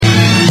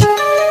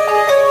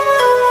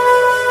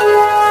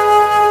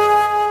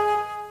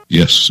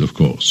Yes, of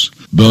course.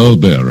 Burl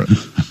Barer.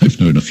 I've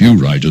known a few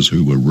writers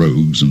who were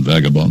rogues and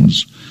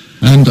vagabonds.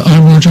 And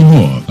I'm Roger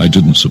Moore. I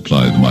didn't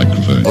supply the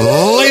microphone.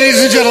 Ladies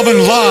and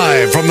gentlemen,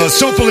 live from the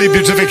soapily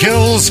beatific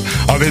hills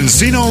of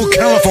Encino,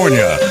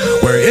 California,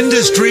 where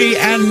industry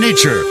and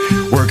nature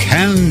work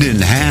hand in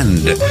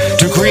hand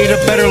to create a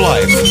better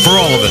life for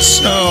all of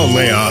us. Oh,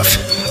 lay off.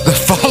 The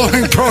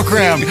following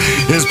program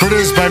is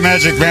produced by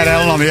Magic Matt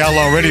Allen on the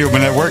Outlaw Radio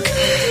Network,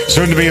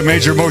 soon to be a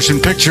major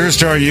motion picture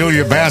starring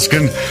Yulia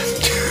Baskin,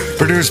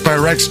 produced by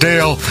Rex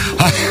Dale.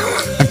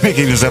 I'm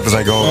making this up as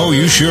I go. Oh,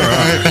 you sure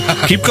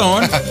are. Keep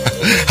going.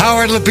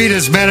 Howard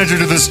Lapidus, manager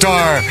to the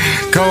Star,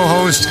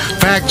 co-host,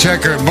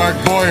 fact-checker Mark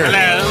Boyer.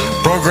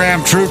 Hello.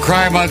 Program True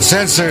Crime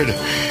Uncensored.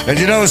 And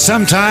you know,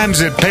 sometimes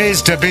it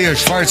pays to be a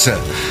Schwarzer.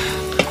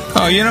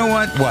 Oh, you know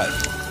what? What?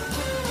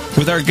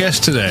 With our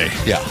guest today.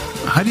 Yeah.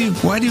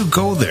 Why do you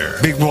go there?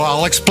 Well,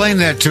 I'll explain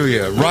that to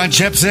you. Ron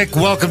Chepzik,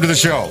 welcome to the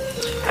show.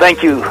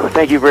 Thank you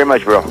very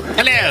much, bro.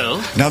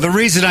 Hello. Now, the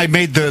reason I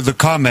made the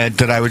comment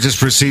that I would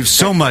just receive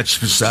so much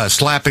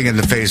slapping in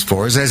the face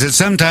for is that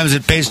sometimes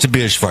it pays to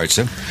be a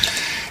Schwarzer.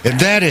 And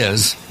that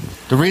is,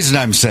 the reason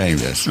I'm saying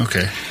this.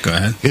 Okay, go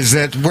ahead. Is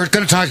that we're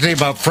going to talk today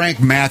about Frank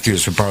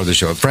Matthews for part of the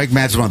show. Frank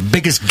Matthews is one of the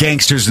biggest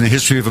gangsters in the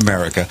history of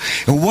America.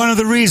 And one of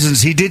the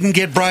reasons he didn't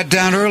get brought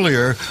down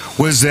earlier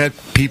was that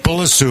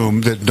people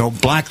assumed that no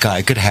black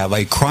guy could have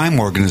a crime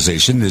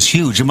organization this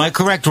huge. Am I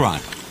correct, Ron?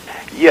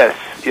 Yes.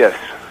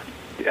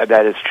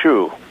 That is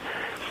true.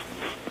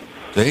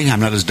 See, I'm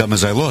not as dumb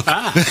as I look.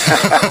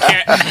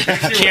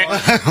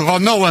 Well,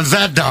 no one's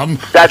that dumb.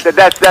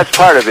 That's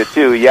part of it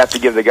too. You have to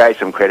give the guy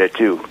some credit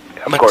too,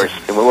 of course,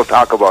 and we'll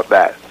talk about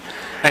that.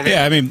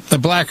 Yeah, I mean,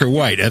 black or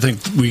white. I think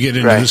we get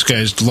into this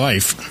guy's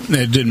life.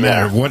 It didn't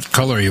matter what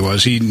color he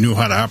was. He knew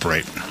how to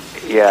operate.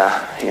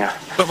 Yeah.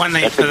 But when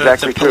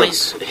the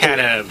police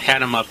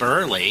had him up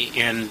early,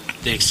 and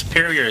the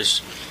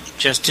superiors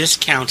just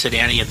discounted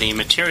any of the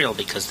material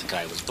because the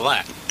guy was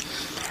black.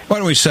 Why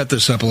don't we set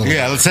this up a little?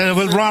 Yeah, let's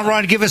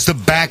Ron, give us the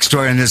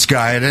backstory on this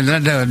guy and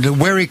then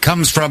where he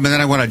comes from, and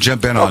then I want to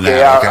jump in on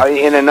that.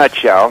 Okay, in a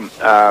nutshell,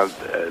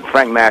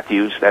 Frank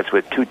Matthews, that's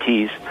with two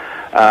T's,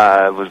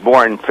 was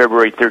born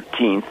February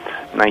 13th,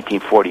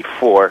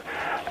 1944,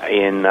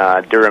 in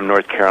Durham,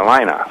 North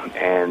Carolina,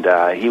 and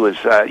he was,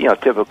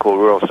 typical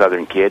rural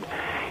Southern kid.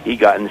 He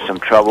got in some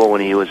trouble when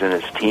he was in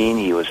his teen.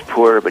 He was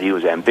poor, but he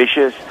was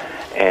ambitious.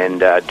 And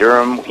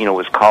Durham,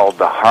 was called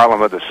the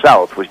Harlem of the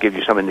South, which gives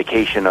you some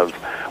indication of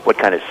what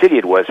kind of city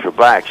it was for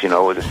blacks. It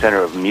was the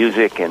center of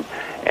music, and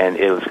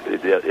it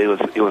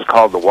was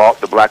called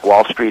the Black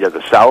Wall Street of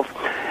the South.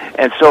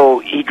 And so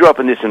he grew up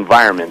in this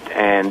environment,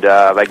 and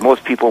like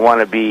most people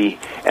want to be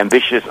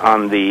ambitious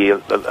on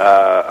the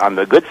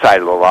good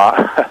side of the law,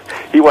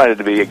 he wanted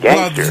to be a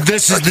gangster. Well,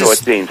 so it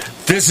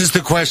seems. This is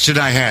the question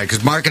I had,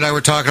 because Mark and I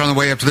were talking on the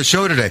way up to the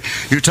show today.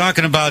 You're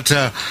talking about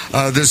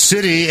the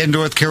city in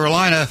North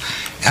Carolina.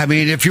 I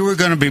mean, if you were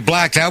going to be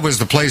black, that was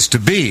the place to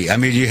be. I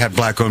mean, you had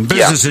black-owned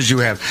businesses. You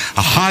have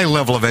a high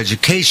level of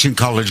education,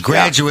 college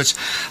graduates.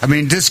 I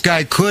mean, this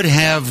guy could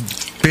have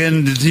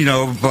been,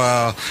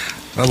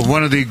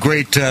 one of the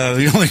great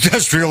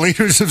industrial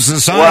leaders of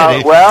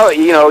society. Well,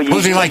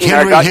 was he like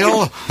Henry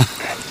Hill?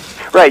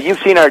 Right, you've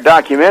seen our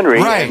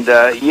documentary, right.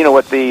 And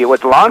what the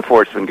law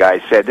enforcement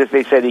guys said.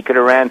 They said he could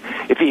have ran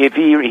if he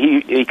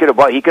could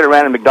have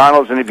ran a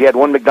McDonald's, and if he had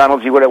one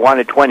McDonald's, he would have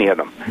wanted 20 of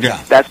them.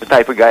 Yeah, that's the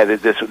type of guy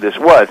that this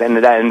was, and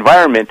that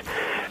environment,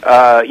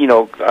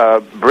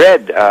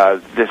 bred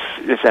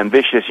this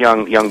ambitious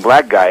young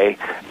black guy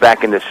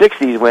back in the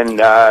 '60s when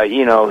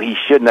he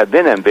shouldn't have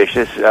been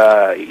ambitious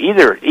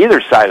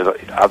either side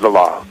of the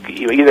law,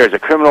 either as a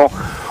criminal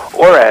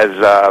or as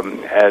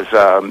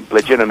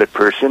legitimate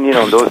person.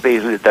 In those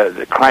days,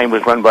 the crime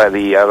was run by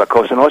the La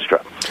Cosa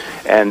Nostra,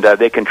 and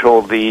they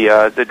controlled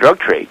the drug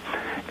trade.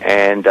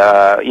 And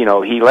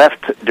he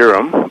left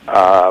Durham.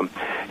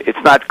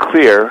 It's not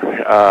clear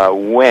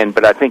when,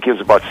 but I think he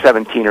was about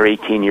 17 or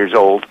 18 years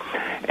old,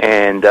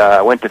 and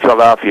went to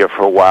Philadelphia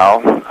for a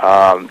while.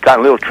 Got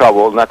in a little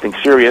trouble, nothing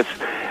serious.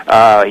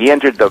 He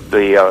entered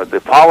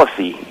the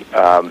policy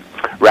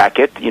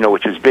racket,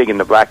 which is big in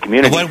the black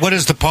community. What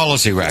is the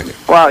policy racket?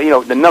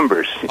 Well, the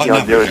numbers.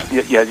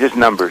 Just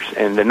numbers,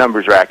 and the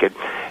numbers racket.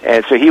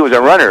 And so he was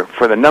a runner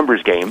for the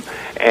numbers game,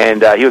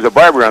 and he was a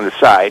barber on the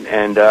side.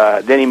 And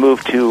then he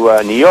moved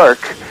to New York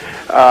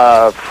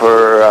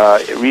for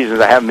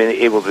reasons I haven't been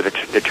able to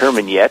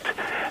determine yet.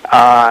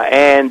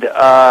 And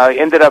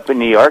ended up in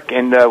New York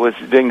and was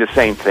doing the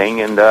same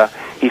thing. And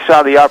he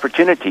saw the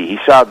opportunity. He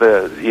saw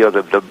the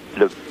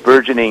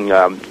burgeoning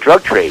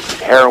drug trade,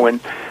 heroin,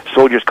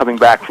 soldiers coming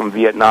back from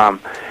Vietnam,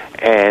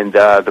 and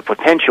the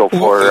potential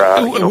for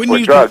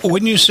drugs.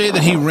 Wouldn't you say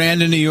that he ran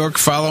to New York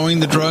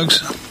following the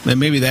drugs? And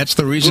maybe that's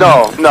the reason.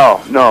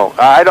 No.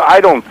 I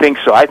don't think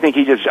so. I think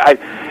he just.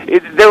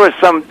 There was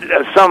some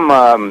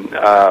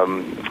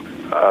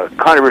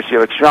controversy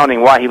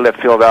surrounding why he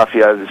left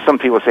Philadelphia. Some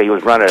people say he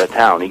was run out of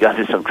town. He got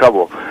into some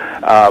trouble,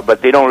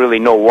 but they don't really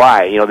know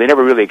why. They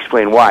never really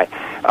explain why.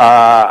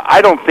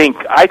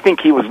 I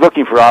think he was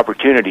looking for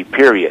opportunity,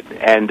 period.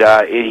 And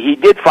he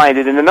did find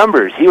it in the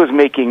numbers. He was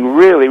making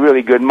really,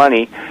 really good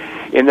money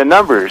in the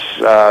numbers,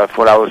 from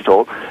what I was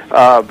told.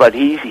 But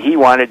he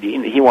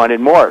wanted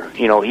more.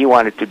 He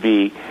wanted to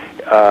be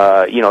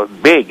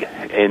big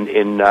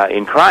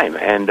in crime,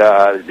 and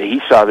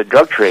he saw the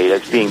drug trade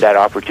as being that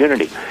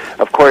opportunity.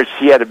 Of course,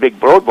 he had a big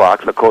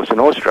roadblock, La Cosa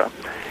Nostra,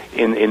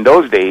 in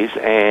those days,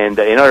 and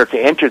in order to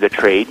enter the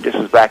trade, this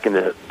was back in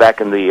the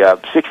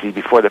 60s,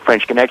 before the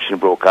French Connection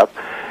broke up.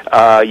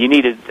 You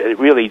needed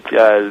really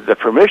the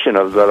permission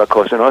of La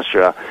Cosa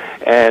Nostra,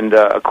 and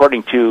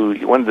according to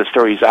one of the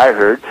stories I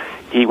heard,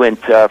 he went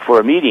for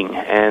a meeting,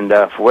 and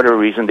for whatever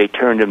reason, they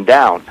turned him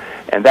down.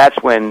 And that's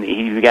when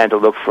he began to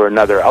look for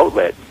another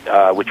outlet,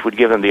 which would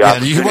give him the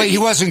opportunity. He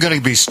wasn't going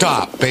to be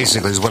stopped,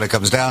 basically, is what it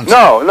comes down to.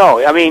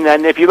 No. I mean,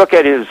 and if you look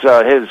at his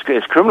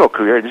criminal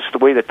career, this is the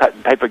way the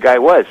type of guy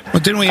was.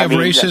 But didn't we have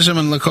racism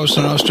in La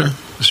Cosa Nostra?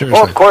 Seriously.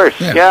 Oh, of course.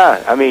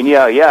 Yeah. I mean,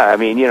 I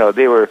mean,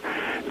 they were...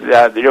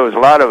 there was a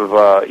lot of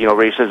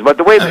racism, but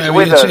the way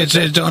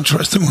it's don't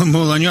trust the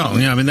Moulin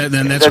Rouge. Yeah, I mean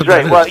that's what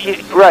right. Well,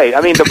 right.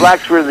 I mean, the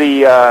blacks were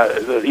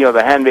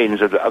the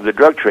handmaidens of the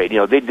drug trade.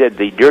 They did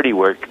the dirty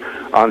work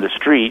on the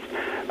street,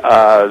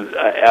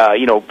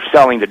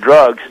 selling the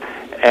drugs,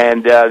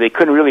 and they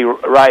couldn't really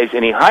rise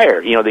any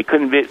higher. They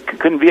couldn't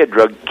be a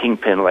drug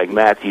kingpin like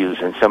Matthews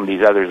and some of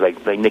these others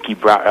like Nicky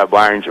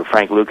Barnes or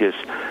Frank Lucas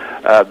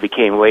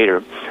became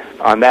later.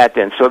 On that,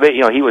 then, so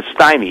he was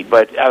stymied.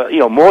 But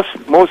most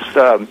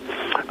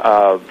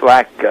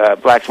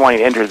blacks wanting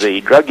to enter the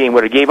drug game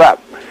would have gave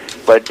up.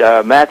 But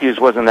Matthews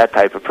wasn't that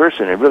type of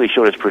person. It really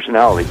showed his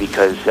personality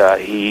because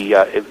he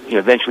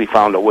eventually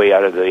found a way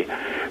out of the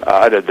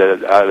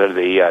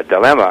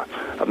dilemma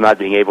of not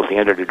being able to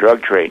enter the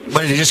drug trade.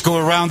 But he just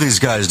go around these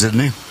guys, didn't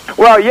he?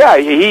 Well, yeah.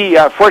 He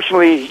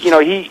fortunately,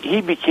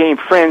 he became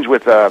friends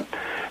with a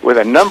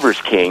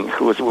numbers king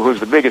who was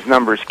the biggest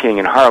numbers king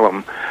in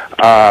Harlem,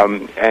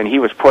 and he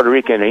was Puerto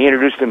Rican, and he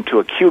introduced him to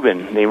a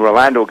Cuban named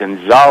Rolando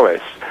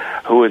Gonzalez,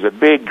 who was a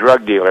big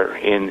drug dealer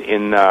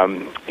in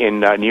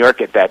New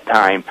York at that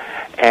time.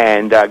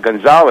 And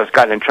Gonzalez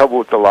got in trouble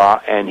with the law,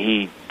 and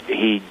he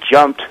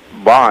jumped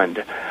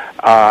bond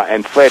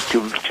and fled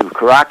to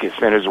Caracas,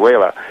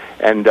 Venezuela.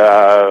 And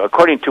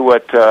according to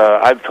what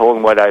I've told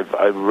and what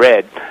I've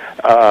read,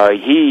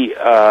 he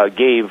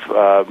gave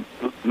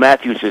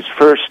Matthews his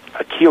first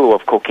kilo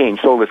of cocaine,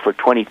 sold it for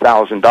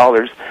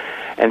 $20,000,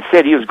 and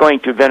said he was going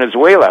to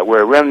Venezuela,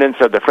 where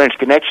remnants of the French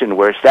Connection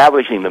were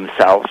establishing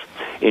themselves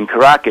in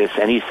Caracas,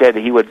 and he said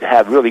he would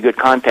have really good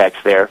contacts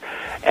there,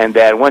 and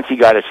that once he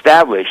got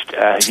established,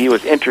 he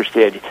was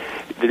interested.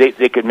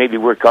 They could maybe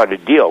work out a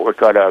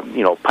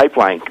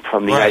pipeline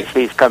from the United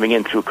States coming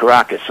in through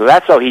Caracas. So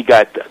that's how he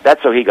got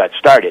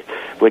started,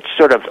 which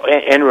sort of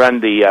end-run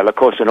the La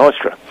Cosa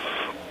Nostra.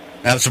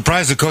 I'm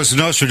surprised the Cosa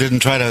Nostra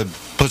didn't try to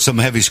put some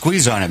heavy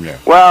squeeze on him there.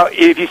 Well,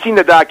 if you've seen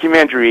the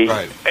documentary,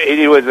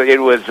 it was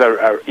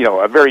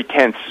a very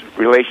tense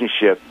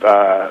relationship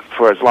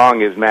for as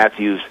long as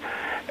Matthews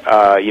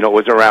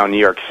was around New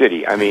York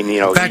City. I mean,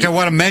 In fact, I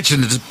want to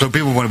mention to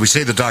people when we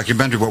say the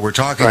documentary, what we're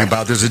talking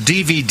about. There's a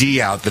DVD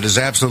out that is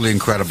absolutely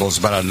incredible. It's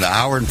about an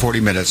hour and 40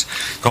 minutes,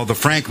 called The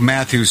Frank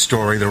Matthews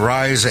Story: The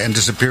Rise and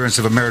Disappearance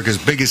of America's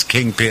Biggest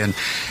Kingpin,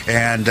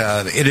 and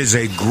it is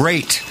a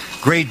great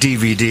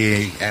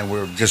DVD, and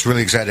we're just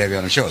really excited to have you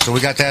on the show. So we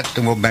got that,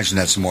 and we'll mention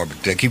that some more.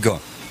 But keep going.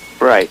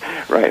 Right.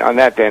 On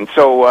that then.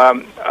 So,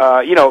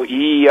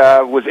 he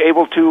was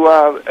able to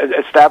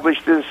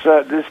establish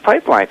this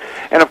pipeline.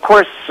 And of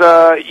course,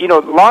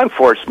 law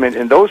enforcement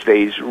in those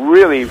days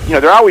really,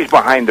 they're always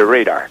behind the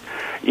radar.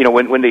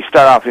 When they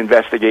start off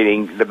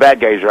investigating, the bad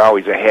guys are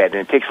always ahead,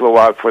 and it takes a little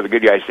while for the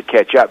good guys to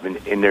catch up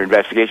in their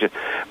investigation.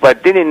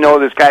 But they didn't know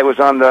this guy was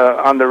on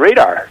the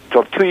radar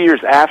till 2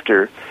 years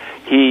after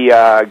he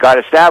got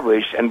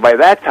established, and by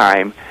that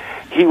time,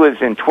 he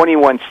was in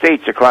 21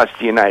 states across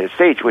the United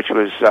States, which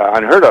was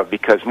unheard of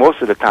because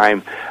most of the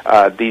time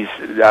these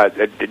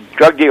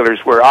drug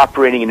dealers were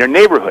operating in their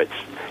neighborhoods.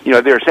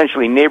 They're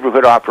essentially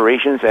neighborhood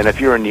operations, and if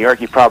you're in New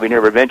York, you probably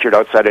never ventured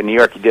outside of New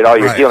York. You did all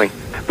your dealing.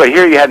 But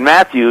here you had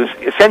Matthews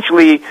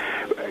essentially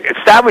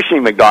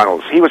establishing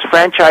McDonald's. He was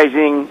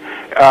franchising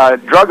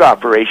drug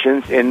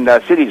operations in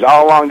cities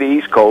all along the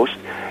East Coast,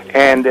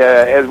 and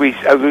as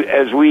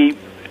we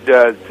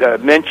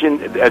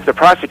mentioned, as the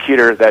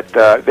prosecutor that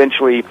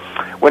eventually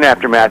went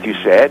after Matthews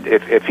said,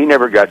 if he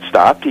never got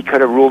stopped, he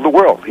could have ruled the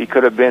world. He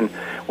could have been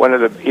one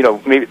of the,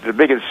 maybe the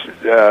biggest,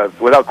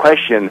 without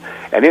question,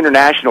 an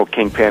international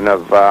kingpin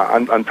of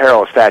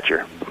unparalleled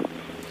stature.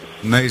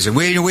 Amazing.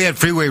 We had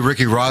Freeway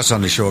Ricky Ross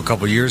on the show a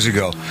couple of years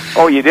ago.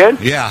 Oh, you did?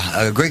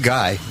 Yeah, a great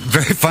guy.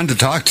 Very fun to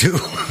talk to.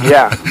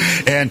 Yeah.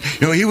 And,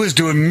 he was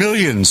doing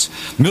millions,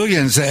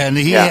 and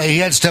he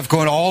had stuff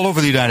going all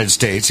over the United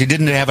States. He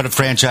didn't have it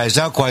franchised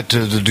out quite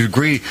to the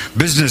degree,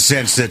 business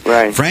sense that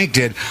Frank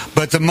did,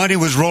 but the money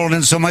was rolling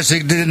in so much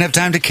they didn't have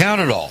time to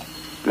count it all.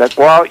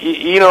 Well,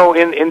 you know,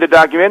 in the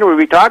documentary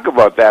we talk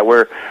about that,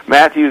 where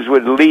Matthews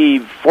would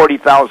leave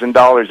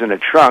 $40,000 in a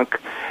trunk,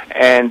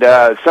 and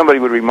somebody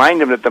would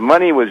remind him that the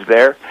money was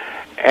there,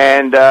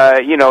 and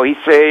you know, he'd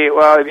say,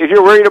 "Well, if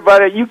you're worried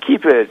about it, you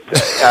keep it."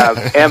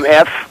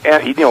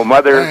 MF, you know,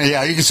 mother.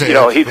 Yeah, you can say. You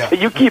know,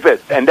 you keep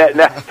it, and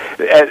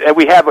and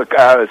we have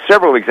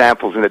several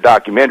examples in the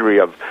documentary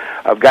of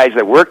guys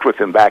that worked with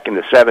him back in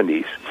the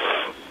 70s.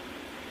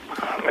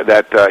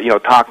 That you know,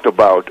 talked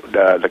about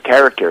the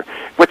character.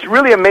 What's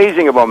really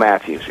amazing about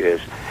Matthews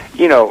is,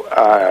 you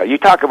know, you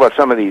talk about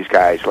some of these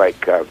guys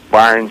like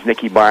Barnes,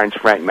 Nicky Barnes,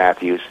 Frank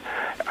Matthews.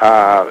 You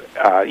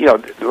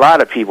know, a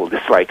lot of people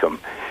dislike him.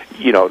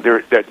 You know,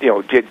 they're you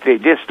know, they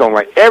just don't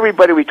like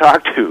everybody we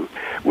talked to.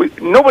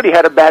 Nobody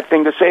had a bad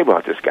thing to say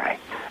about this guy.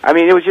 I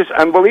mean, it was just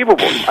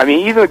unbelievable. I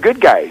mean, even the good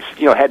guys,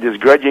 you know, had this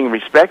grudging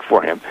respect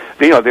for him.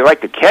 They, you know, they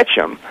like to catch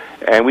him,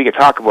 and we could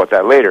talk about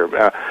that later.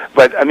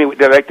 But I mean,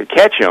 they like to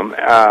catch him,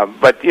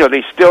 but you know,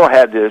 they still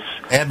had this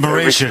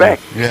admiration,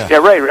 respect. Yeah,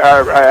 right,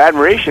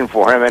 admiration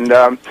for him,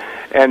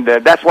 and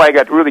that's why I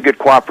got really good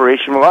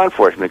cooperation from law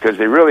enforcement, because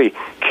they're really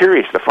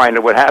curious to find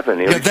out what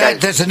happened. You know,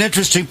 that's an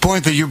interesting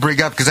point that you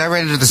bring up, because I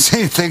ran into the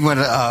same thing when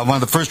one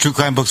of the first true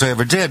crime books I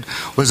ever did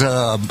was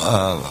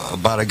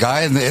about a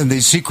guy in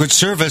the Secret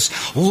Service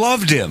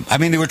loved him. I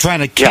mean, they were trying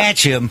to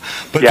catch him,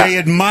 but they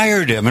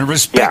admired him and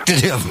respected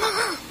him.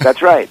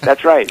 That's right.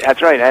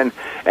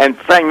 And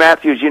Frank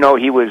Matthews, you know,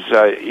 he was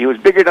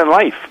bigger than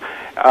life.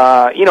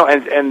 You know,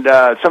 and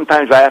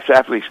sometimes I have to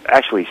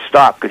actually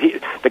stop,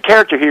 because the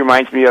character he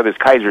reminds me of is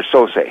Kaiser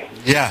Sose.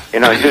 Yeah.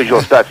 In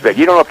Unusual Suspect.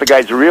 You don't know if the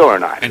guy's real or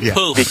not. And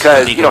poof,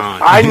 because you know,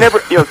 I never,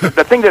 you know,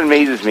 the thing that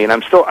amazes me, and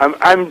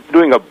I'm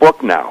doing a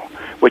book now,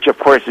 which of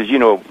course, as you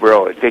know,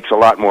 bro, it takes a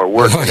lot more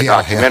work than a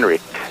documentary.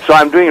 So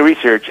I'm doing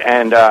research,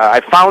 and I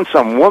found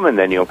some woman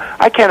that knew.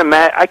 I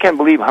can't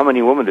believe how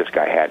many women this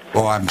guy had.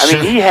 Well, I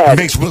mean, he had.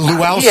 Makes Lou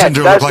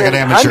Alcindor look like an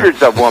amateur.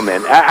 Hundreds of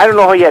women. I don't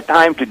know how he had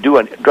time to do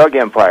a drug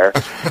empire,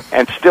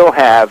 and still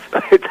have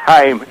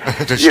time,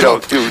 you know,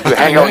 to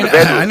hang out in the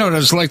bedroom. I know what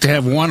it's like to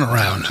have one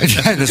around.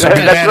 That's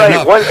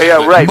right.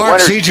 Right. Mark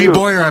C.G.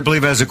 Boyer, I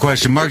believe, has a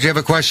question. Mark, do you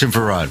have a question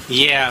for Ron?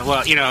 Yeah.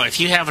 Well, you know, if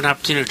you have an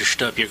opportunity to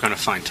stoop, you're going to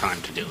find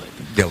time to do it.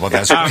 Yeah. Well,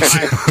 that's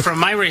from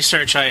my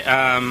research,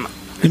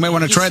 you might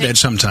want to try that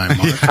sometime,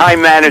 Mark.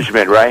 Time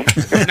management, right?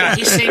 No,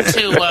 he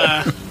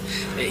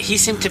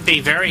seemed to be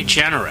very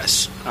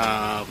generous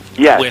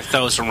with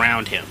those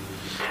around him.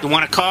 You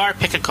want a car?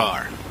 Pick a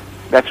car.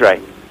 That's right.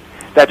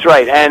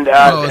 And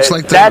it's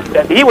like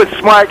he was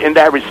smart in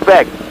that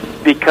respect,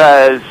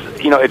 because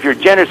you know, if you're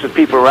generous with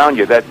people around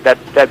you,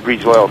 that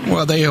breeds loyalty.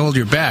 Well, they hold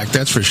your back,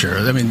 that's for sure.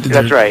 I mean,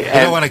 that's right. You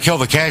don't want to kill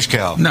the cash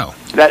cow. No.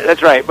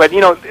 That's right. But you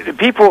know,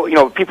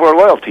 people are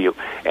loyal to you.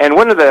 And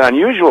one of the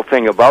unusual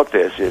thing about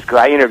this is, because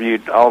I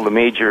interviewed all the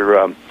major,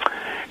 and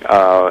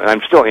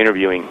I'm still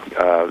interviewing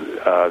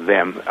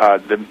them,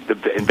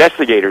 the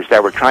investigators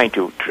that were trying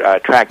to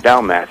track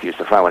down Matthews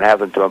to find what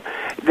happened to him.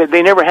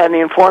 They never had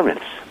any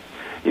informants.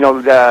 You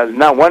know,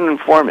 not one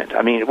informant.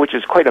 I mean, which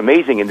is quite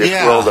amazing in this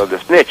world of the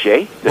snitch,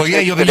 eh?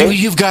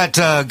 You've got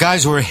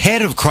guys who are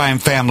head of crime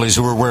families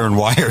who are wearing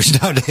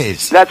wires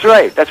nowadays. That's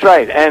right.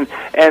 And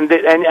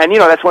you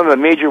know, that's one of the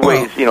major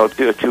ways, you know,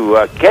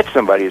 to catch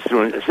somebody is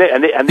through,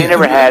 and they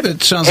never had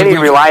any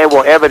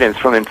reliable evidence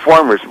from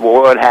informers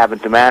what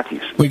happened to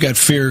Matthews. We got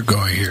fear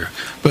going here,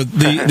 but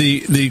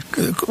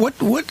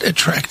what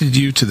attracted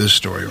you to this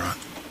story, Ron?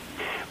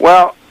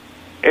 Well,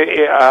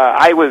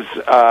 I was.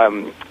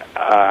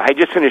 I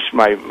just finished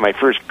my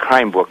first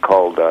crime book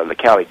called the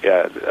Cali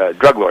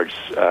Drug Lords,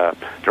 The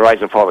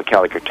Rise and Fall of the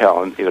Cali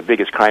Cartel, and the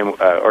biggest crime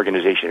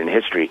organization in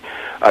history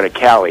out of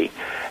Cali.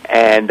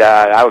 And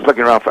I was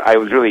looking around I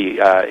was really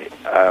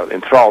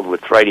enthralled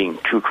with writing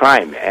true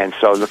crime, and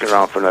so I was looking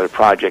around for another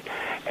project.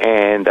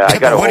 And I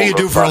got. What do you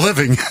do for a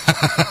living?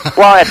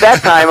 Well, at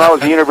that time, I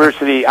was a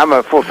university. I'm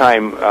a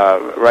full-time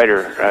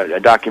writer, a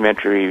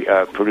documentary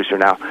producer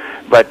now.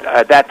 But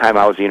at that time,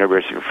 I was a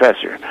university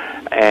professor,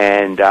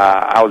 and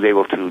I was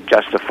able to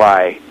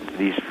justify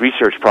these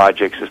research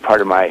projects as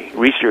part of my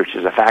research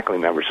as a faculty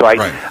member. So I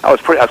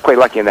was quite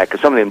lucky in that,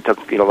 because some of them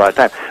took a lot of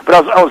time. But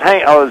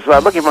I was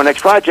looking for my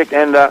next project,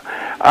 and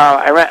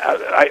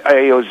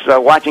I was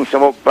watching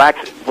some old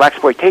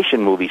blaxploitation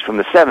movies from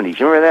the 70s.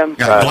 You remember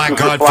them? Black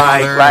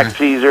Godfather, Black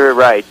Caesar,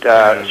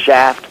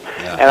 Shaft,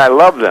 and I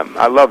love them.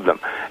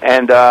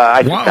 And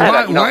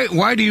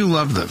why do you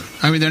love them?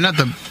 I mean, they're not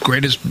the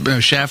greatest.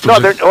 Shaft. No,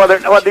 they're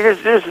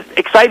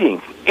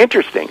exciting,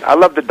 interesting. I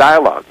love the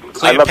dialogue.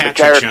 I love the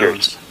characters.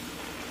 Jones.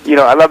 You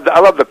know, I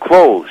love the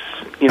clothes.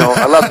 You know,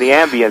 I love the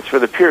ambience for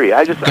the period.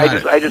 I just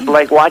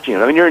like watching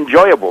them. I mean, they're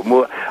enjoyable.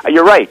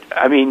 You're right.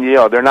 I mean, you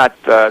know, they're not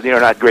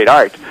great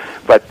art,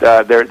 but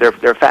they're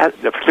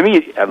to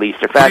me at least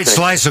they're fascinating. Great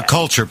slice of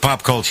culture,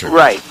 pop culture.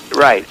 Right.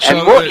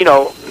 So, and you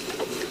know,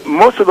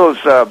 most of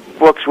those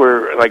books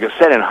were like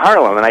set in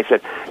Harlem, and I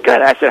said,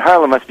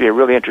 Harlem must be a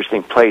really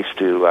interesting place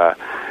to.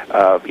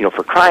 You know,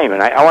 for crime,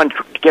 and I wanted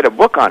to get a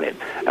book on it,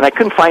 and I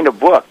couldn't find a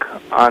book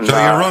on. So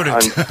you wrote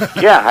it?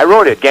 Yeah, I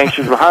wrote it,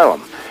 Gangsters of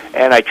Harlem,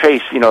 and I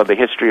traced, the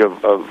history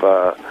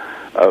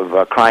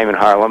of crime in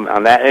Harlem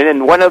on that. And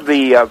then one of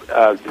the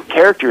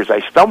characters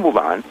I stumbled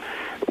on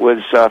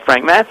was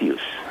Frank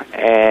Matthews,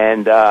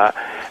 and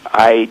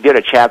I did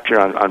a chapter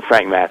on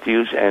Frank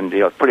Matthews, and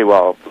pretty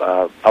well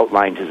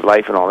outlined his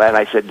life and all that. And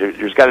I said,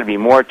 there's got to be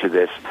more to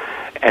this.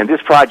 And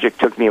this project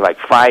took me like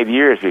 5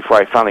 years before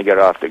I finally got it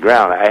off the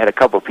ground. I had a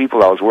couple of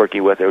people I was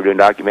working with that were doing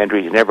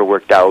documentaries. It never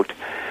worked out.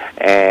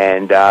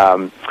 And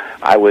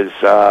I was,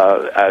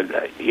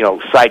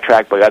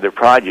 sidetracked by other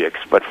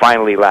projects. But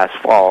finally, last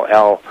fall,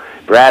 Al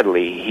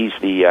Bradley, he's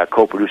the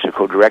co-producer,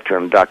 co-director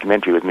on the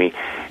documentary with me,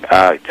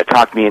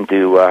 talked me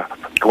into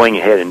going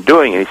ahead and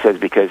doing it. He says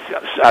because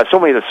so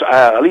many of the,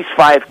 at least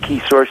 5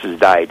 key sources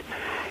died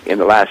in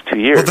the last 2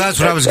 years. Well, that's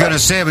what I was going to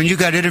say. I mean, you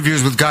got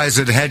interviews with guys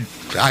that had,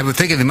 I would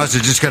think they must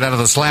have just got out of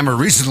the slammer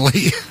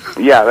recently.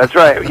 Yeah, that's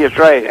right. That's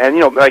right. And,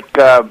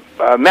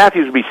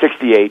 Matthews will be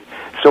 68,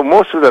 so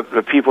most of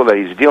the people that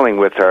he's dealing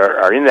with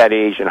are in that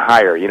age and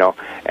higher,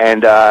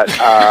 And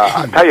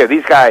I'll tell you,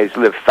 these guys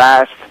live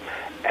fast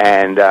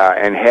and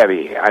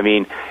heavy. I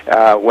mean,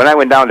 when I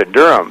went down to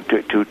Durham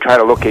to try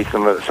to locate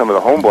some of the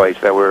homeboys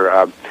that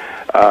were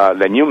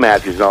the new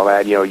Matthews and all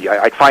that,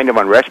 I'd find them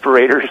on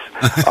respirators,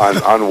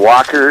 on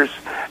walkers,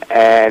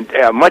 and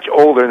much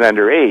older than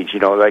their age.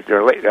 Like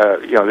they're late,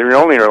 they're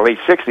only in their late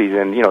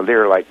 60s, and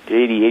they're like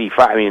 80,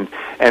 85. I mean,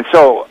 and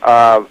so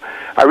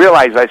I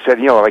realized, I said,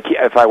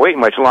 if I wait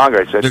much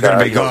longer, I said they're going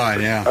to be gone.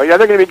 Yeah. Oh, yeah,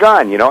 they're going to be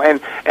gone.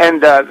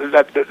 And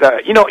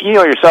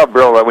yourself,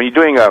 Bill, when you're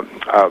doing a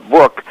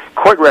book,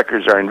 court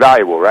records are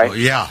invaluable, right? Oh,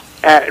 yeah.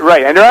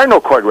 Right, and there are no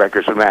court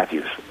records with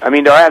Matthews. I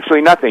mean, there are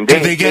absolutely nothing.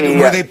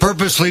 Were they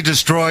purposely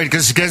destroyed?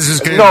 Because this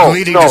is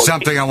leading to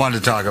something I wanted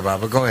to talk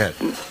about. But go ahead.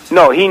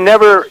 No, he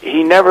never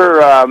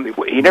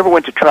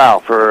went to trial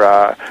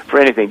for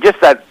anything.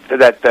 Just that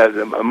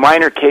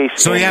minor case.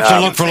 So you have to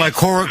look for like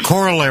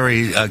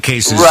corollary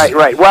cases.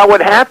 Right. Well,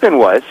 what happened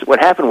was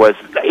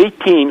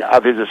 18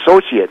 of his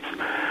associates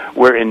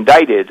were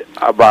indicted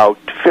about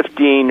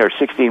 15 or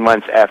 16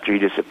 months after he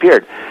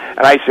disappeared.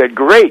 And I said,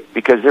 great,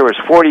 because there was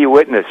 40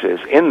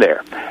 witnesses in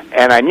there.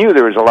 And I knew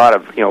there was a lot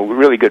of,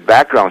 really good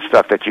background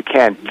stuff that you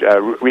can't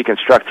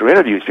reconstruct through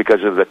interviews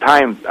because of the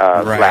time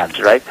lapse,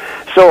 right?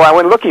 So I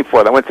went looking for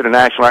them. I went to the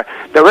National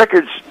Archives. The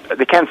records,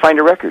 they can't find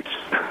the records.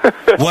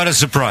 What a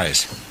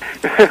surprise.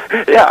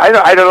 Yeah,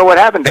 I don't know what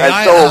happened.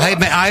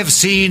 I've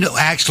seen,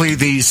 actually,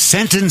 the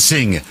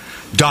sentencing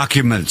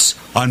documents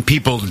on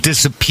people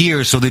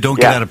disappear so they don't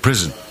get out of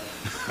prison.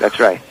 That's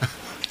right.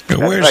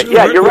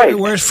 You're right.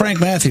 Where's Frank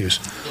Matthews?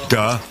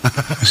 Duh.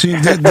 See,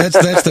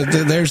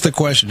 there's the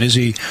question. Is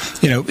he?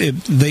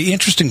 The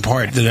interesting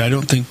part that I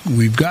don't think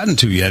we've gotten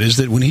to yet is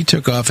that when he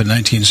took off in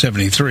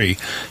 1973,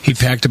 he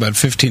packed about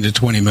 $15 to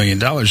 $20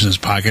 million in his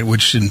pocket,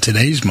 which in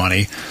today's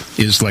money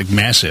is like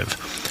massive.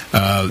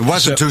 It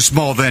wasn't too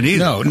small then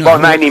either. No.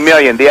 About 90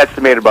 million. They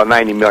estimated about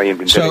 90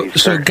 million.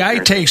 So guy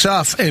takes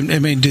off. And, I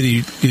mean, did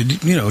he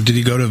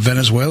go to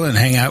Venezuela and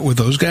hang out with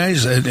those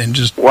guys and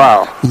just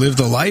live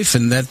the life,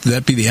 and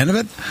that be the end of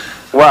it?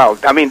 Wow,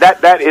 I mean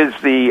that is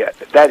the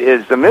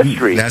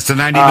mystery. That's the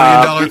 $90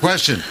 million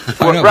question.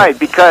 Well, right,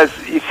 because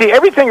you see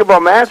everything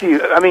about Matthew.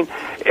 I mean,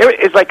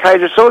 it's like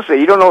Kaiser Soze.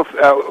 You don't know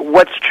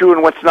what's true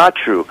and what's not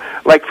true.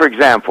 Like, for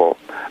example,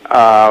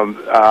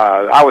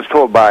 I was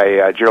told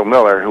by Gerald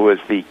Miller, who was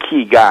the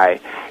key guy,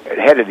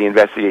 head of the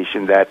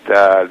investigation, that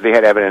they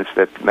had evidence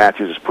that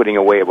Matthews was putting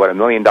away about $1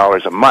 million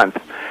a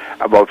month,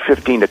 about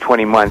 15 to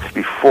 20 months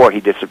before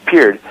he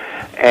disappeared.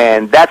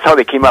 And that's how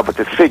they came up with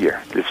this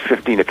figure, this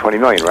 15 to 20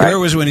 million, right? Where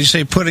was, when you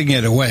say putting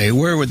it away,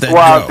 where would that go?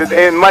 Well,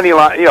 in money,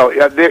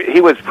 he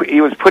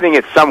was putting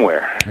it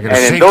somewhere.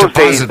 And in those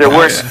days, there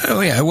weren't.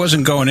 It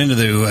wasn't going into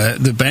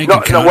the bank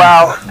account.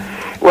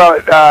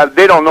 Well,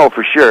 they don't know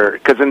for sure,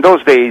 because in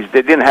those days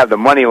they didn't have the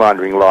money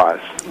laundering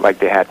laws like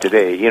they had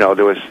today.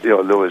 There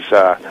was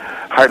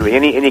hardly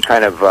any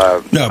kind of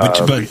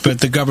but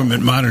the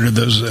government monitored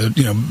those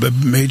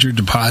major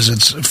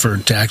deposits for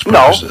tax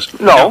purposes.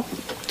 No,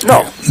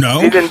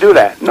 they didn't do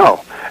that.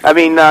 No, I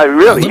mean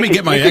really. Let me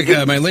get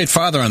my late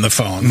father on the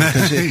phone.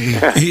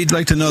 He'd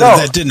like to know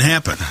that didn't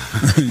happen.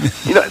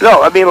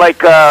 I mean,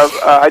 like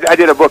I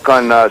did a book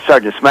on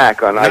Sergeant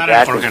Smack on Ike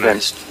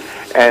Atkinson.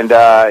 And,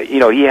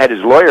 he had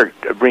his lawyer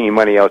bringing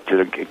money out to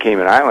the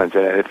Cayman Islands.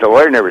 And if the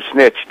lawyer never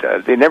snitched,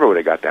 they never would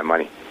have got that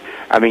money.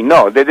 I mean,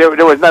 no,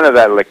 there was none of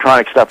that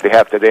electronic stuff they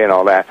have today and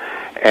all that.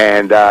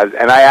 And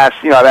I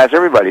asked, I've asked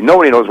everybody.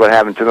 Nobody knows what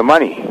happened to the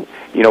money.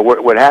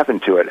 What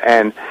happened to it.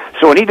 And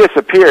so when he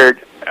disappeared,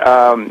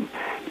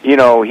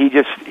 he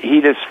just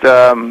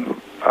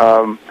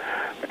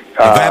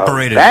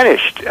evaporated,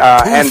 vanished.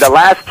 And the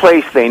last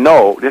place they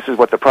know, this is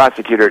what the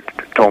prosecutor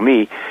told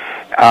me,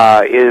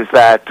 is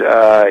that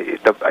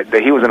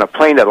he was in a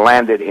plane that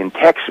landed in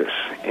Texas,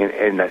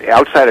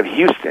 outside of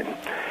Houston,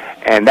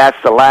 and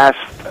that's the last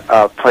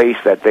place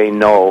that they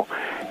know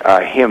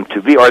him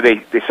to be, or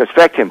they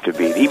suspect him to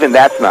be. Even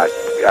that's not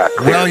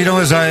clear. Well, you know,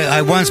 as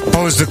I once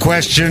posed the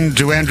question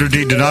to Andrew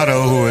D.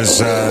 Donato, who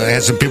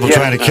had some people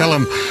trying to kill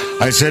him,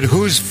 I said,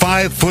 who's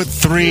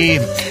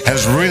 5'3",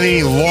 has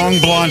really long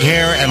blonde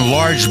hair and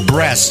large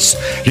breasts?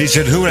 And he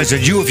said, who? And I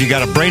said, you, if you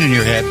got a brain in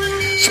your head.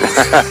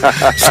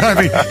 So, I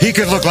mean, he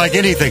could look like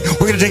anything.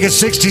 We're going to take a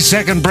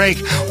 60-second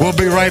break. We'll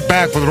be right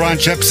back with Ron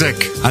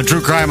Chepsik on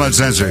True Crime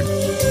Uncensored.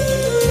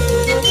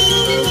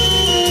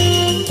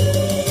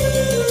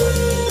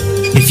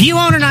 If you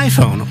own an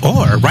iPhone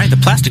or ride the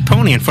plastic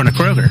pony in front of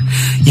Kroger,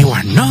 you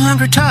are no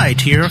longer tied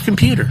to your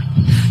computer.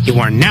 You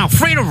are now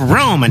free to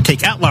roam and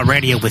take Outlaw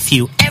Radio with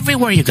you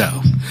everywhere you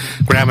go.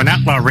 Grab an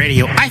Outlaw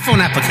Radio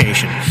iPhone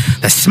application.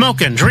 The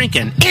smoking,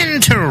 drinking,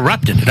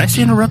 interrupting, did I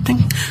say interrupting?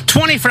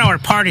 24-hour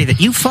party that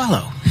you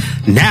follow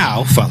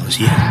now follows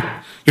you.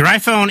 Your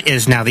iPhone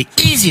is now the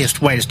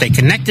easiest way to stay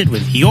connected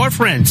with your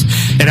friends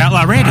at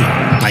Outlaw Radio,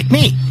 like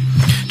me.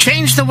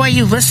 Change the way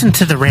you listen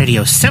to the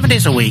radio 7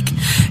 days a week.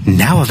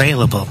 Now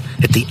available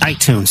at the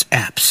iTunes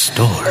App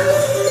Store.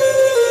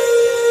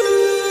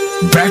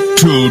 Back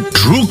to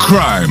True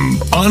Crime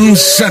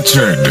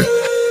Uncensored.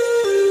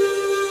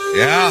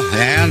 Yeah,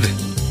 and?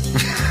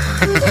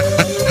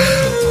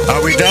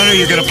 Are we done, or are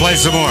you going to play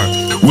some more?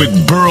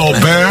 With Burl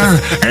Bear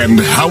and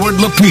Howard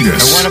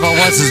Lapidus. And what about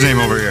what's his name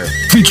over here?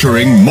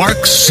 Featuring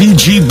Mark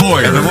C.G.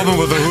 Boyer. And the woman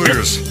with the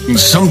Hooters. And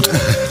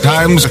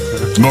sometimes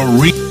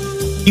Marie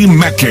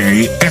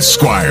Mackey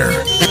Esquire.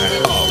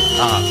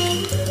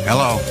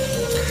 Hello.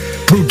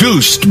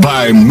 Produced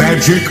by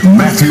Magic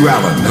Matthew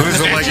Allen. Who's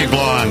the leggy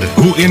blonde?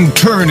 Who in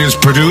turn is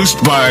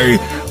produced by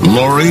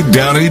Lori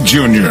Downey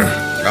Jr.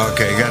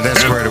 Okay, got that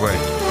squared away.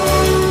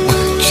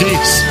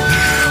 Jeez.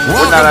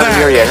 We're not on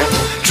here yet.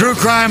 True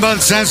Crime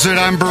Uncensored.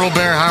 I'm Burl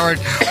Bear Howard.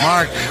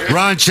 Mark,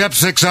 Ron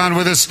Chepsik's on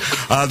with us.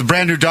 The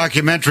brand new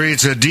documentary.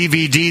 It's a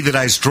DVD that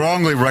I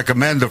strongly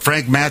recommend. The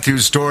Frank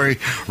Matthews story,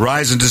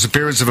 Rise and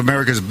Disappearance of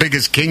America's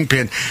Biggest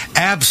Kingpin.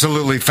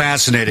 Absolutely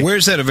fascinating.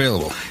 Where's that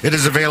available? It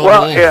is available.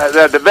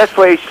 Well, the best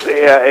place,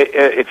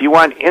 if you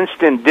want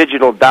instant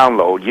digital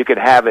download, you could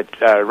have it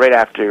right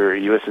after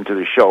you listen to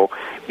the show.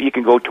 You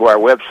can go to our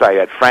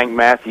website at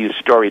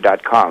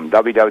frankmatthewsstory.com,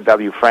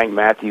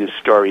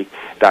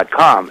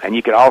 www.frankmatthewsstory.com, and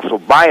you can also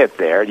buy it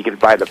there. You can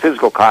buy the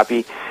physical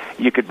copy.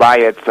 You could buy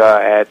it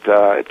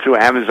through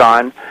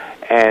Amazon,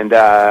 and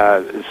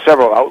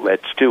several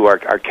outlets, too,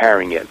 are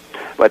carrying it.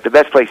 But the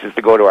best place is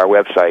to go to our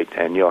website,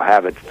 and you'll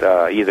have it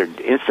either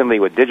instantly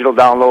with digital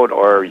download,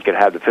 or you can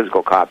have the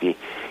physical copy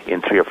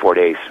in 3 or 4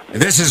 days.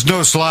 This is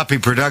no sloppy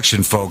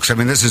production, folks. I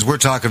mean, we're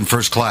talking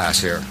first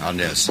class here on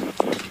this.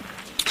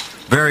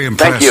 Very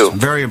impressed. Thank you.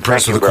 Very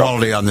impressed with the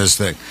quality on this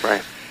thing.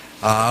 Right.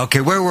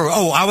 Okay, where were?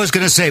 Oh, I was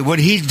going to say when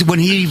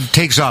he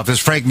takes off, this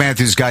Frank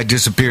Matthews guy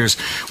disappears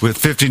with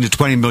 $15 to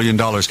 $20 million.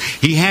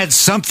 He had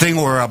something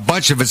or a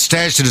bunch of it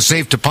stashed in a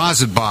safe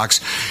deposit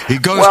box. He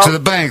goes to the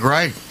bank,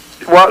 right?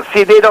 Well,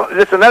 see, they don't.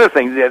 That's another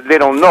thing they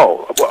don't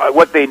know.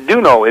 What they do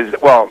know is,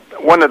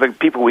 one of the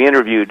people we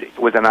interviewed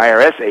was an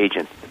IRS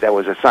agent that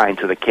was assigned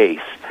to the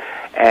case,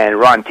 and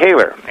Ron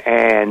Taylor,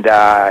 and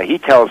he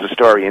tells a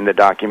story in the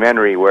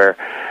documentary where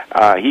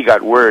he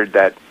got word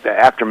that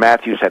after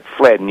Matthews had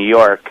fled New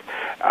York,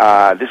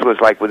 this was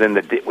like within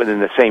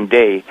the same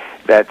day,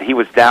 that he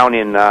was down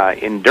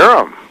in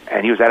Durham,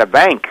 and he was at a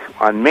bank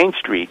on Main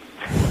Street,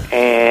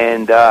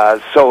 and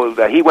so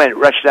he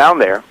rushed down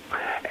there.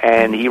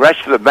 And he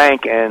rushed to the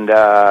bank, and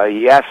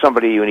he asked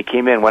somebody when he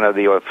came in, one of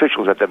the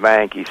officials at the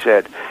bank, he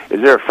said, "Is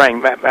there a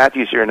Frank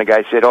Matthews here?" And the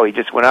guy said, "Oh, he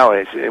just went out."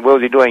 And I said, "What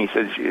was he doing?" He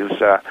said he was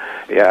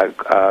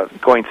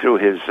going through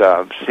his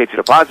safety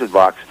deposit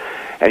box.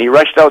 And he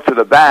rushed out to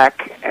the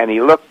back, and he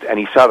looked, and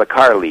he saw the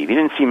car leave. He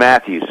didn't see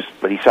Matthews,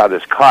 but he saw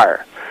this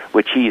car,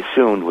 which he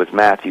assumed was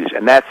Matthews.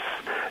 And that's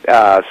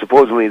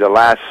supposedly the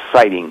last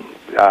sighting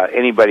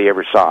anybody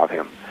ever saw of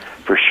him,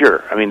 for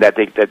sure. I mean, that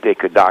they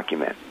could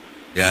document.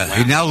 Yeah,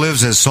 he now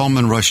lives as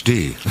Salman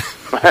Rushdie.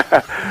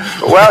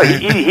 Well,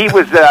 he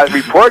was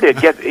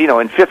reported,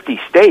 in 50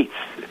 states.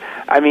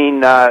 I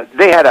mean,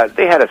 they had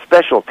a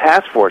special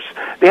task force.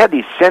 They had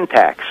these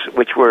Syntax,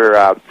 which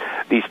were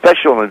these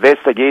special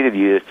investigative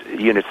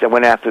units that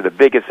went after the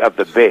biggest of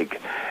the big,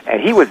 and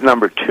he was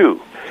number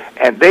 2.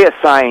 And they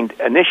assigned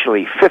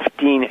initially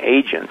 15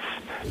 agents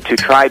to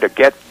try to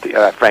get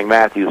Frank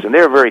Matthews, and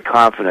they were very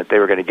confident they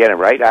were going to get him,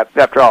 right?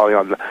 After all,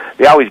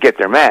 they always get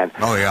their man.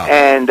 Oh, yeah.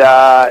 And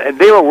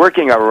they were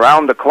working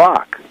around the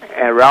clock,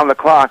 and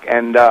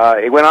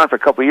it went on for a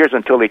couple of years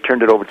until they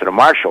turned it over to the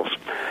marshals,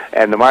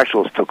 and the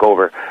marshals took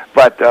over.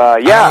 But,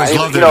 I always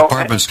loved the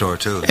department store,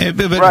 too.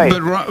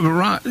 But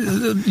Ron,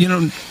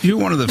 you're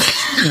one of the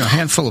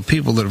handful of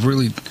people that have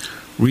really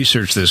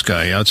researched this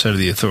guy outside of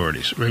the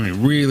authorities. I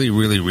mean, really,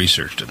 really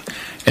researched him.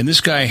 And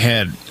this guy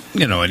had,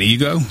 an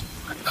ego.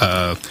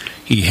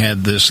 He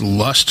had this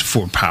lust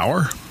for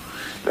power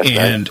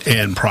and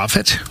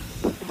profit.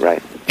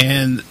 Right.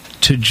 And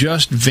to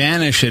just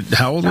vanish at,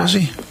 how old was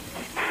he?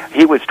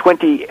 He was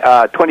 20. He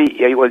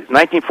was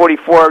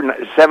 1944,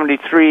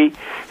 73.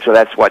 So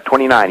that's what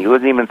 29. He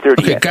wasn't even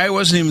 30 Okay, yet. guy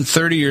wasn't even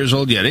 30 years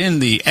old yet, in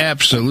the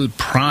absolute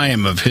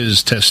prime of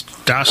his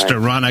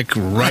testosteronic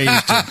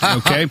right.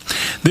 Okay,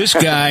 this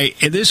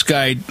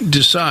guy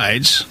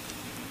decides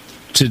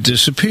to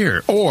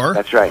disappear, or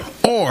That's right.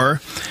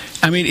 Or,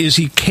 I mean, is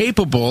he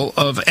capable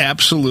of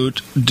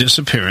absolute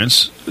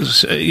disappearance?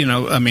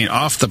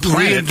 Off the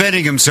planet.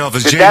 Reinventing himself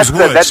as James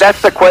Woods.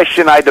 That's the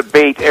question I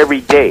debate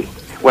every day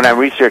when I'm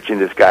researching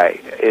this guy.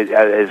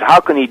 Is how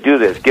can he do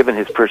this, given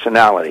his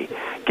personality,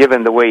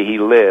 given the way he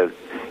lived,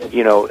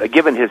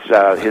 given his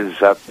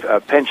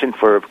penchant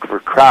for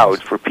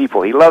crowds, for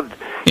people. He loved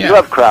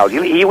crowds.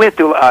 He went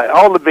through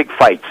all the big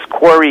fights.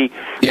 Quarry,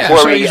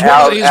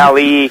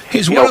 Ali.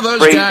 He's one of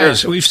those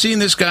guys. We've seen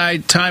this guy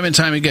time and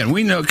time again.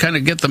 We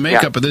get the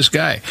makeup of this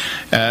guy.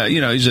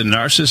 He's a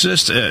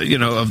narcissist,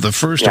 of the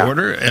first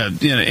order,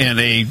 and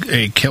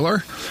a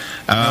killer.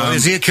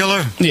 Is he a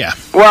killer? Yeah.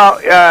 Well,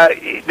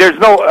 there's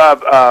no.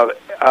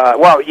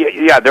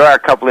 There are a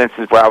couple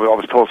instances where I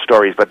was told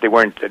stories, but they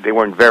weren't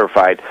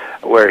verified.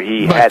 Where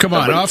he had come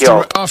on,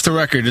 off the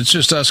record, it's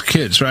just us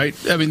kids, right?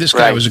 I mean, this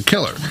guy was a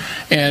killer,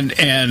 and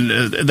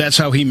that's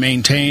how he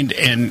maintained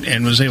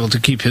and was able to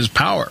keep his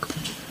power.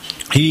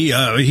 He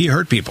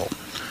hurt people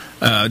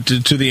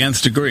to the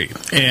nth degree,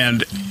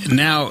 and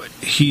now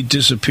he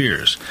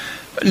disappears.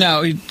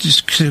 Now he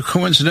just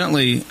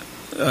coincidentally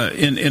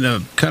in a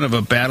kind of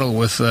a battle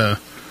with the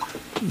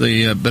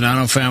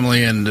Bonanno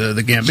family and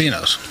the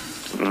Gambinos.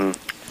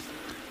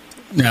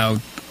 Mm-hmm. Now,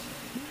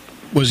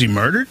 was he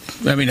murdered?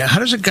 I mean, how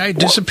does a guy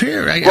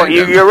disappear?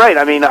 You're right.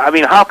 I mean,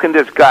 how can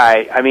this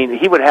guy? I mean,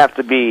 he would have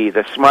to be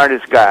the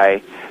smartest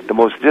guy, the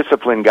most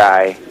disciplined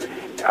guy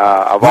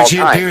of all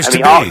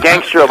time.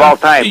 Gangster of all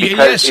time.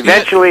 Because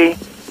eventually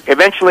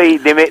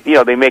they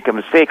make a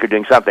mistake or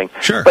doing something.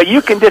 Sure. But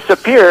you can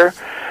disappear.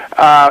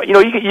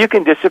 You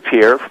can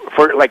disappear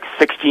for like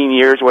 16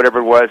 years, whatever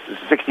it was.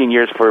 16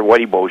 years for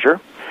Whitey Bulger.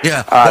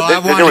 Yeah, I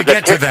wanted to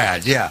get to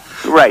that, yeah.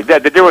 Right,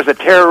 there was a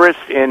terrorist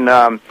in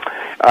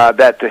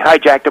that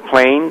hijacked a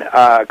plane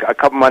a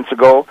couple months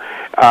ago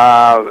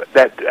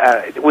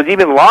that was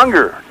even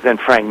longer than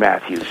Frank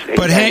Matthews.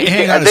 But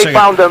hang on a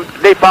second.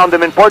 They found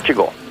him in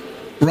Portugal.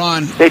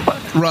 Ron,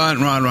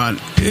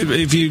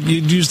 if you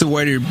use the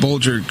Whitey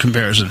Bulger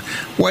comparison,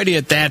 Whitey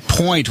at that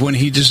point when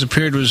he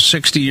disappeared was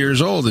 60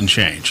 years old and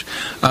change.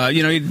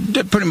 He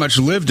pretty much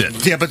lived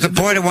it. Yeah, but the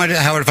point I wanted,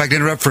 Howard, if I can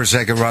interrupt for a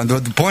second, Ron,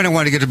 the point I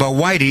wanted to get about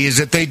Whitey is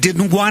that they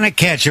didn't want to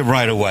catch him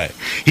right away.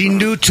 He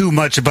knew too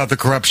much about the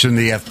corruption in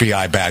the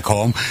FBI back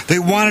home. They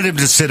wanted him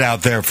to sit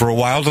out there for a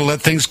while to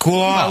let things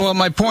cool off. Well,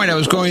 my point, I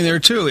was going there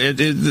too.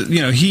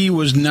 He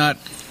was not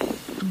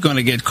going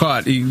to get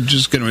caught. He was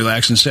just going to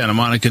relax in Santa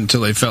Monica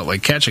until they felt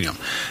like catching him.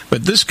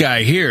 But this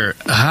guy here,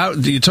 how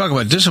do you talk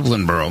about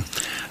discipline, Burrow?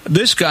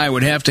 This guy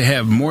would have to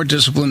have more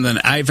discipline than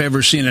I've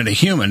ever seen in a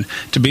human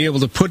to be able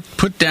to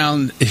put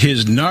down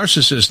his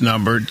narcissist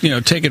number,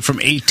 take it from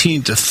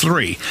 18 to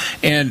 3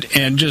 and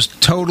just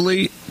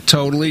totally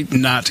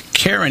not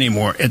care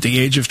anymore at the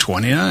age of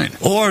 29.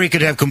 Or he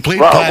could have complete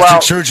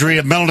plastic surgery,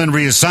 a melanin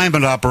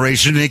reassignment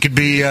operation. He could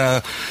be,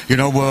 one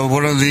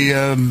of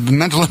the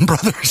Mentalin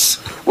brothers.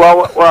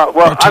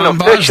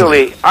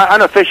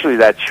 Unofficially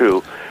that's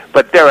true.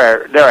 But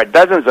there are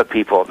dozens of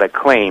people that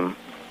claim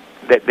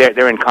that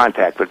they're in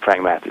contact with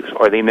Frank Matthews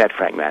or they met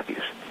Frank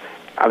Matthews.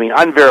 I mean,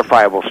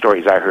 unverifiable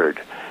stories I heard.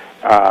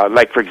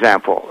 Like, for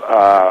example,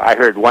 I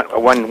heard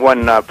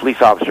one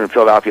police officer in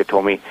Philadelphia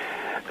told me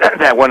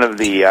that one of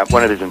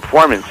his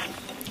informants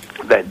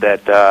that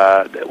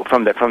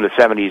from the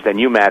 70s that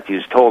knew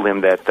Matthews told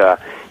him that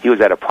he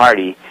was at a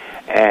party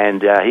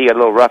and he got a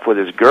little rough with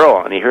his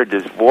girl and he heard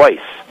this voice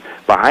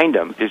behind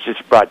him. It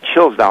just brought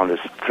chills down his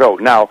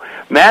throat. Now,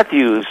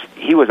 Matthews,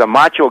 he was a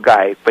macho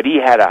guy, but he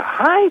had a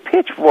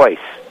high-pitched voice,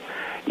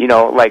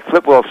 like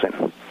Flip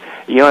Wilson.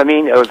 You know what I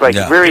mean? It was like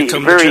very,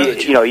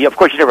 of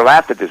course you never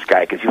laughed at this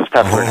guy because he was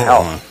tougher than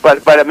hell.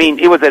 But I mean,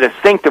 it was a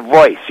distinctive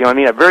voice,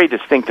 a very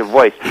distinctive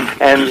voice.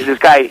 And this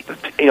guy,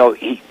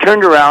 he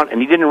turned around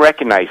and he didn't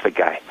recognize the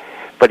guy,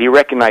 but he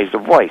recognized the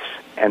voice,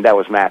 and that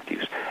was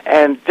Matthews.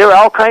 And there are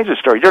all kinds of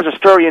stories. There's a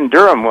story in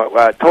Durham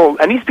told,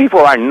 and these people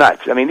are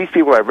nuts. I mean, these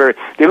people are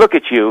they look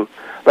at you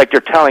like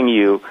they're telling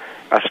you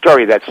a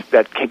story that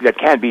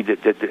can't be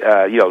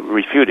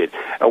refuted.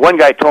 One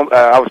guy told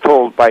I was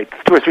told by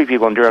 2 or 3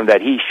 people in Durham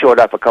that he showed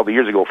up a couple of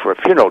years ago for a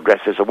funeral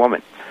dressed as a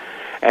woman,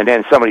 and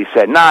then somebody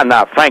said,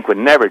 "Nah, Frank would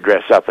never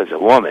dress up as a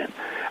woman."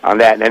 On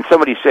that, and then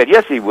somebody said,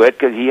 "Yes, he would,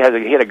 because he had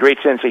a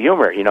great sense of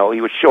humor. He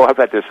would show up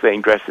at this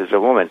thing dressed as a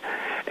woman."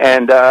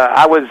 And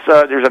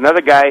there's another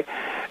guy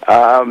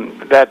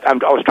that I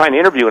was trying to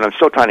interview, and I'm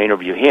still trying to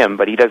interview him,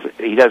 but he doesn't.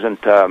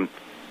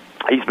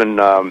 He's been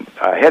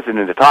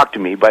hesitant to talk to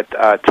me, but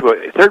to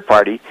a third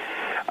party,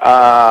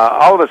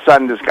 all of a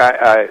sudden this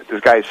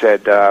guy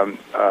said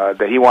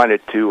that he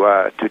wanted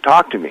to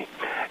talk to me,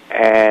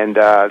 and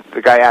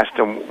the guy asked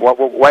him,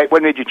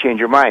 "What made you change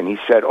your mind?" He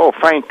said, "Oh,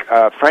 Frank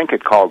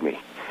had called me."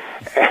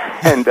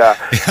 And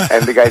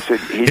the guy said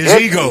he His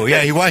did. ego,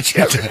 yeah, he wants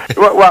you to.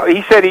 Well,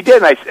 he said he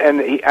did,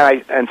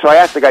 and so I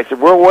asked the guy. I said,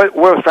 "Where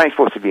was Frank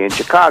supposed to be? In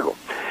Chicago?"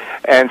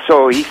 And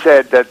so he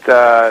said that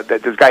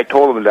this guy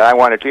told him that I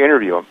wanted to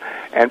interview him,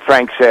 and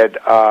Frank said,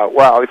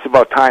 "Well, it's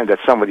about time that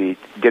somebody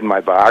did my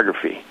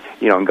biography,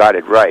 and got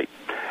it right."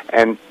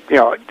 And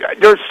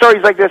there's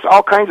stories like this,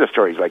 all kinds of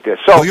stories like this.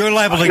 So you're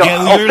liable to wind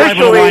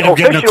up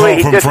getting a call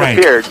from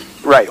disappeared.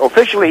 Frank. Right?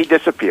 Officially, he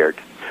disappeared.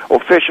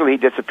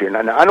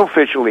 And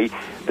unofficially,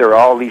 there are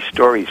all these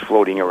stories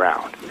floating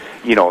around,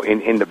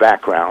 in the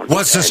background.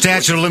 What's the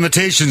statute of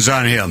limitations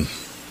on him?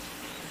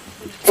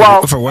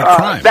 Well, for what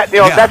crime?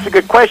 That's a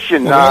good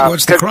question. Well,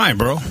 what's the crime,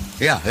 bro?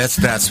 Yeah,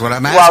 that's what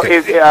I'm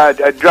asking. Well,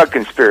 a drug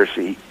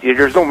conspiracy.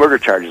 There's no murder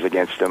charges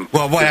against him.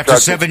 Well, what, after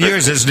 7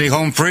 years, isn't he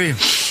home free?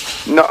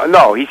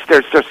 No.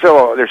 They're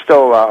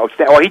still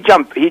outstanding.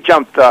 Well, he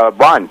jumped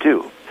bond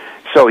too,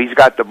 so he's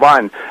got the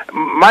bond.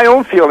 My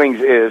own feeling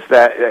is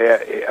that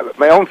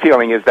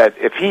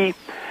if he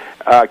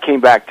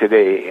came back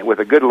today with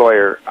a good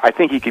lawyer, I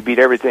think he could beat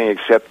everything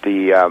except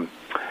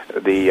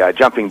the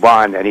jumping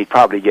bond, and he'd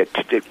probably get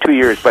 2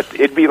 years. But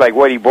it'd be like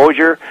Whitey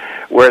Bulger,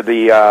 where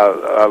the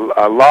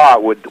law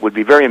would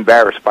be very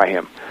embarrassed by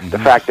him. Mm-hmm. The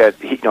fact that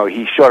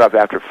he showed up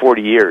after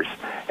 40 years,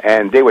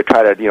 and they would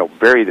try to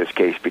bury this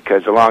case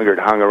because the longer it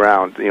hung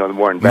around, the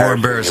more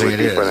embarrassing it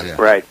is.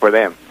 Right, for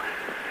them.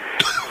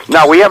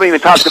 Now, we haven't even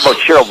talked about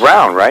Cheryl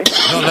Brown, right?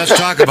 No, let's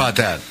talk about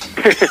that.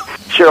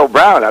 Cheryl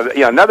Brown,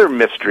 another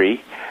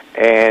mystery.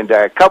 And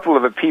a couple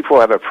of the people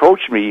have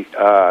approached me,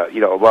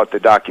 about the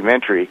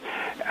documentary,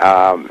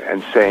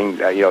 and saying,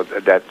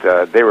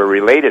 that they were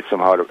related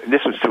somehow.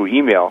 This was through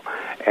email,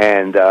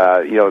 and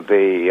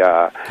they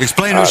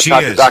explain who she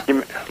is.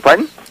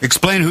 Pardon?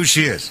 Explain who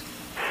she is.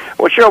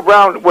 Well, Cheryl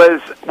Brown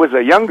was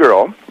a young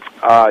girl.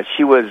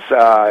 She was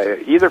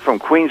either from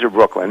Queens or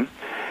Brooklyn.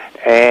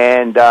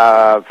 And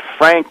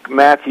Frank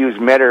Matthews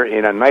met her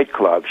in a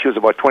nightclub. She was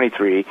about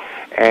 23,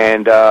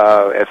 and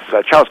as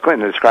Charles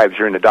Clinton describes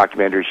her in the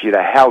documentary, she had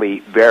a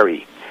Halle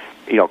Berry,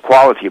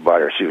 quality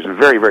about her. She was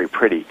very, very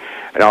pretty,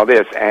 and all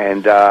this.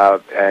 And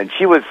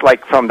she was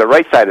like from the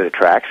right side of the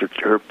tracks.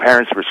 Her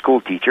parents were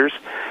school teachers.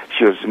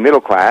 She was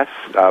middle class,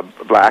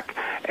 black,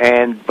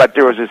 but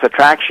there was this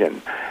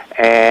attraction.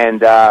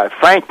 And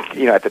Frank,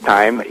 at the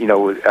time,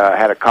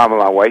 had a common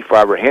law wife,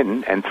 Barbara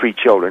Hinton, and 3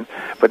 children.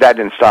 But that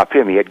didn't stop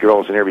him. He had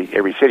girls in every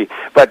city.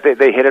 But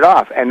they hit it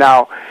off. And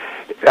now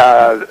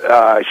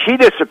she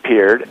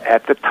disappeared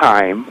at the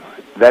time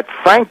that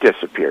Frank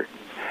disappeared.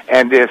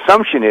 And the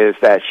assumption is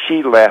that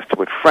she left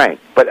with Frank.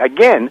 But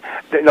again,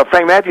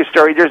 Frank Matthews'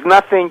 story, there's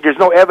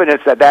no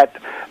evidence that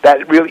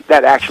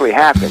actually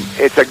happened.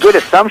 It's a good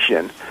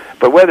assumption,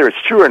 but whether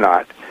it's true or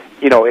not,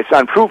 it's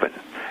unproven.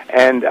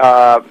 And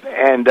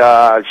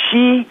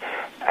she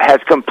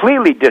has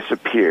completely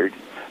disappeared,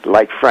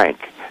 like Frank.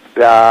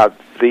 The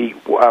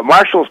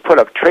marshals put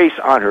a trace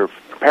on her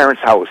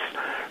parents' house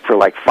for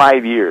like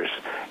 5 years.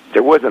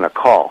 There wasn't a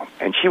call,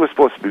 and she was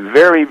supposed to be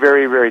very,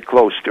 very, very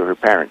close to her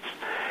parents.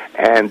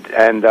 And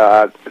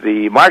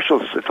the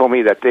marshals told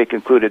me that they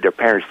concluded their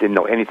parents didn't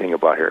know anything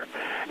about her.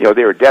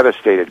 They were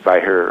devastated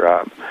by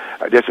her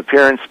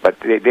disappearance, but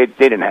they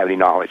didn't have any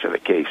knowledge of the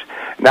case.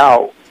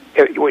 Now,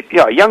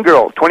 a young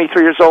girl,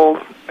 23 years old,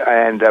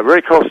 and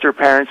very close to her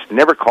parents,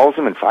 never calls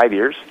them in 5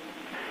 years.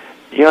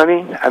 You know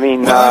what I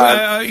mean?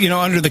 Well,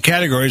 under the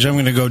categories, I'm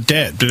going to go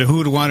dead. Who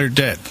would want her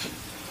dead?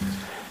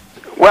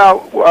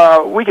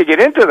 Well, we could get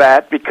into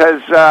that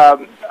because he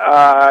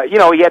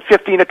had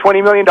 $15 to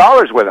 $20 million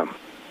with him.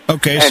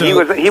 Okay, and so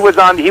he was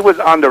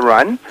on the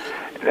run,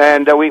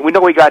 and we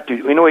know he got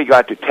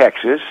to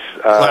Texas.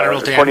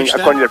 According to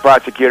the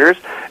prosecutors.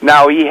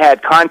 Now he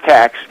had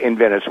contacts in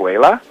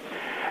Venezuela.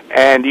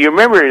 And you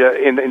remember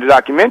in the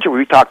documentary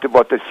we talked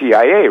about the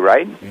CIA,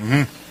 right?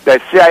 Mm-hmm. The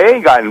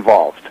CIA got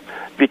involved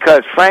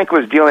because Frank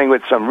was dealing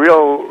with some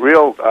real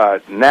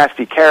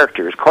nasty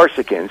characters,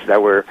 Corsicans,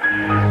 that were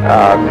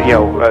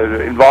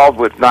involved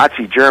with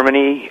Nazi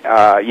Germany,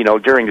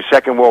 during the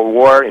Second World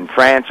War in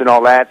France and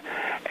all that.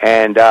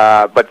 And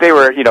but they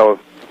were,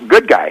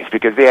 good guys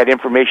because they had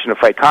information to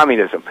fight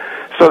communism.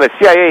 So the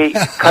CIA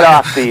cut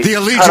off the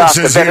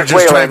allegiances here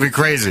just drive me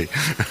crazy.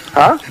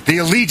 Huh?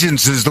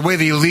 The way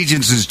the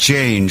allegiances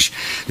change.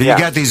 You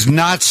got these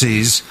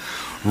Nazis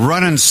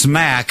running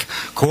smack,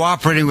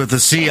 cooperating with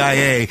the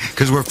CIA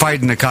because we're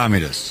fighting the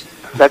communists.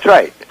 That's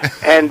right.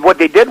 And what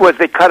they did was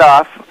they cut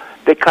off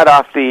the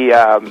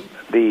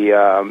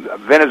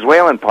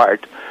Venezuelan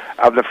part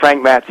of the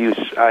Frank Matthews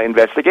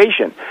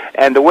investigation.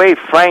 And the way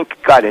Frank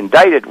got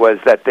indicted was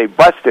that they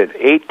busted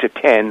 8 to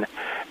 10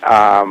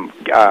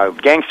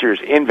 gangsters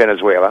in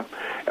Venezuela.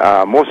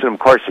 Most of them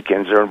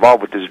Corsicans are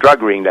involved with this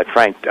drug ring that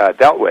Frank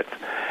dealt with.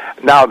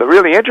 Now, the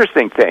really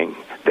interesting thing,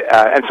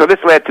 and so this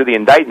led to the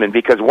indictment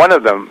because one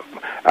of them,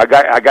 a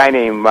guy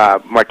named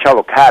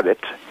Marcello Cabot,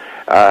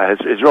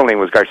 his real name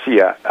was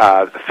Garcia,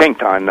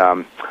 finked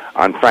on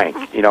Frank,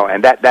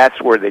 and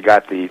that's where they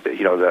got the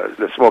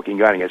smoking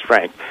gun against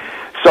Frank.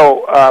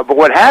 So, but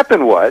what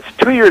happened was,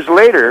 2 years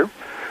later,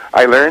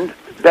 I learned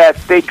that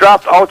they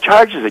dropped all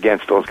charges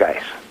against those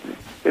guys.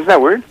 Isn't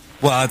that weird?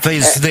 Well,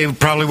 they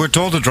probably were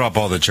told to drop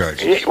all the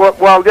charges. Yeah,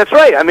 well, that's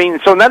right. I mean,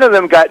 so none of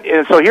them got.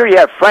 And so here you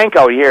have Frank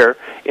out here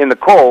in the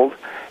cold,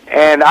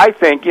 and I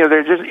think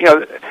they're just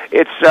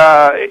it's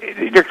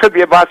there could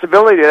be a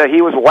possibility that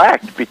he was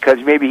whacked because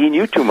maybe he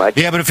knew too much.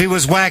 Yeah, but if he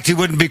was whacked, he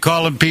wouldn't be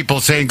calling people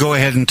saying, "Go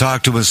ahead and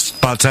talk to us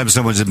about time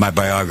someone's in my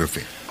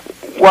biography."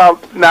 Well,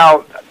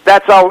 now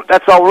that's all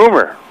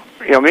rumor.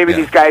 Maybe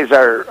these guys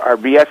are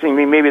BSing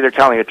me. Maybe they're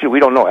telling the truth. We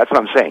don't know. That's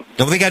what I'm saying.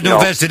 No, they got no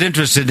vested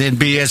interest in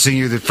BSing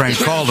you that Frank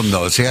called them,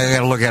 though. See, I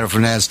got to look at it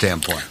from that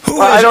standpoint.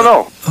 I don't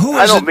know.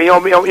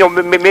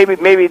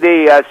 Maybe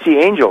they see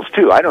angels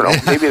too. I don't know.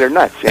 Maybe they're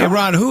nuts. Hey,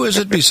 Ron, who is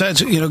it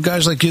besides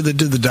guys like you that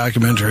did the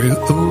documentary?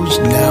 Who's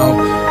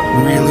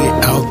now really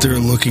out there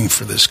looking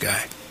for this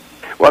guy?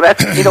 Well,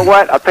 that's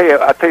what I'll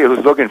tell you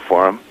who's looking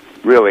for him.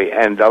 Really,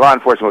 and law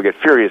enforcement will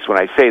get furious when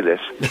I say this.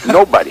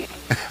 Nobody.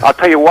 I'll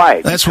tell you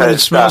why. That's what it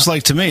smells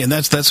like to me, and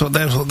that's why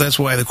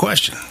the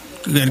question.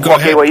 Go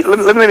ahead. Well,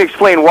 let me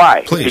explain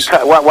why. Please.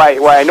 Because,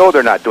 why I know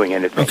they're not doing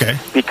anything. Okay.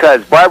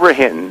 Because Barbara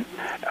Hinton,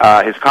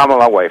 his common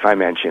law wife, I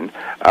mentioned,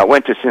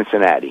 went to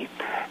Cincinnati,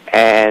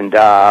 and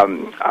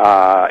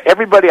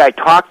everybody I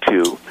talked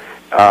to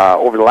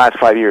over the last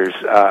 5 years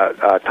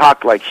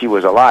talked like she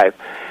was alive.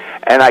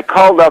 And I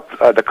called up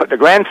the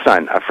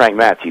grandson of Frank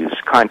Matthews,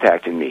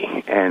 contacted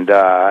me, and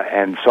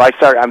so I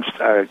started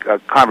a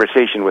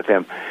conversation with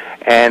him,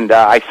 and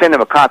I sent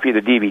him a copy of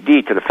the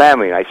DVD to the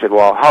family, and I said,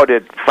 "Well, how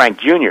did Frank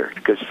Jr.?"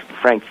 Because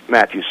Frank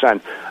Matthews'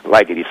 son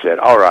liked it. He said,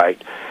 "All right,"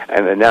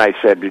 and then I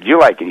said, "Did you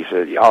like it?" He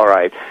said, "All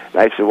right,"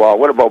 and I said, "Well,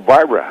 what about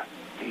Barbara?"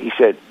 He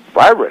said,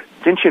 "Barbara?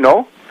 Didn't you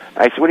know?"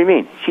 I said, "What do you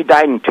mean?" "She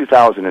died in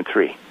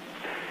 2003.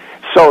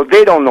 So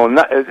they don't know.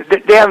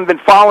 They haven't been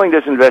following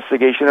this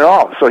investigation at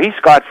all. So he's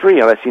scot-free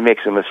unless he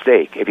makes a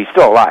mistake. If he's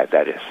still alive,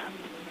 that is.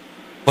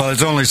 Well,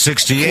 it's only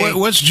 68.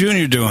 What's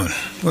Junior doing?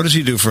 What does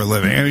he do for a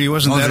living? I mean, he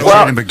wasn't that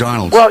old. In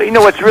McDonald's. Well,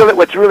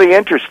 what's really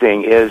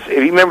interesting is if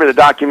you remember the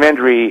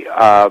documentary,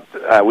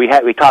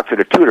 we talked to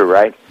the tutor,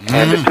 right? Mm-hmm.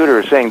 And the tutor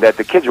was saying that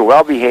the kids were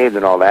well behaved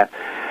and all that.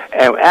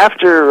 And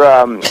after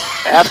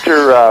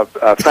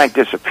Frank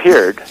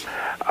disappeared.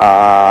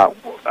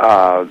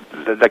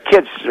 The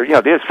kids, they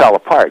just fell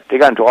apart. They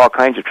got into all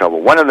kinds of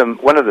trouble. One of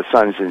the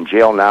sons is in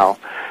jail now.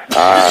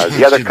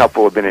 The other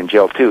couple have been in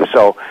jail too.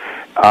 So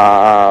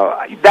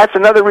that's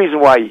another reason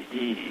why,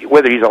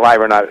 whether he's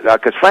alive or not,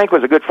 because Frank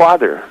was a good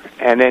father,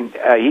 and then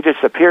he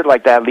just appeared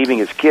like that, leaving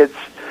his kids,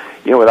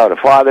 without a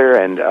father.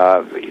 And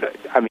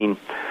I mean,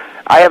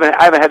 I haven't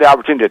had the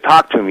opportunity to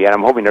talk to him yet.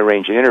 I'm hoping to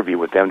arrange an interview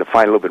with them to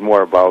find a little bit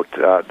more about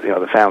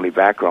the family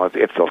background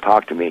if they'll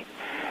talk to me.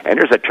 And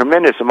there's a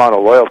tremendous amount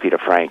of loyalty to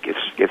Frank.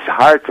 It's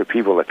hard for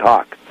people to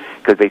talk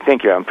because they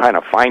think I'm trying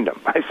to find him.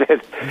 I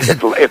said,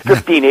 if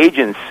 15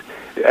 agents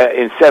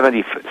in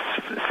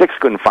 76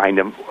 couldn't find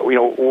him,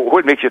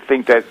 what makes you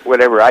think that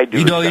whatever I do?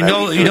 You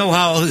know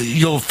how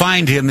you'll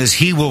find him is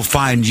he will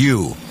find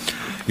you.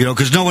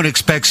 Because no one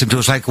expects him to.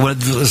 It's like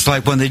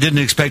when they didn't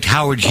expect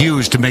Howard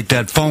Hughes to make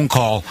that phone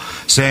call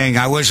saying,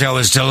 "I wish I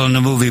was still in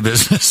the movie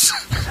business."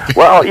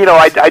 Well,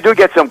 I do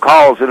get some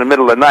calls in the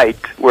middle of the night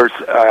where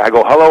I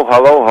go, "Hello,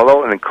 hello,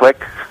 hello," and then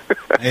click.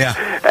 Yeah.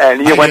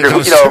 And you wonder,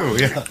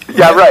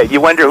 yeah, right.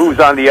 You wonder who's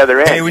on the other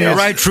end. Hey, when you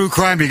write true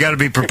crime, you got to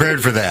be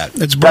prepared for that.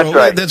 That's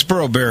right. That's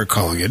Burl Bear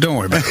calling you. Don't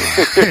worry about it.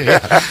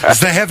 It's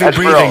the heavy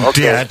breathing.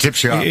 Okay. Yeah, that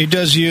tips you off. He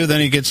does you,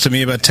 then he gets to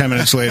me about 10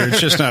 minutes later. It's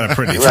just not a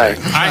pretty right.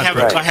 thing.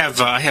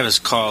 I have his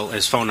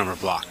phone number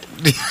blocked.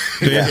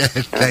 Yeah.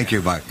 Thank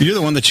you, Mike. You're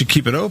the one that should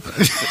keep it open.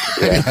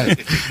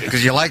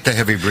 Because you like the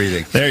heavy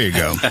breathing. There you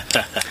go.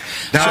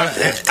 Now,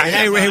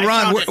 hey,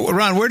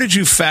 Ron, where did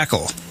you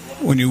fackle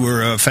when you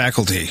were a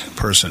faculty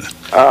person?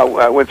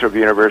 Winthrop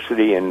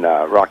University in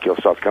Rock Hill,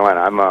 South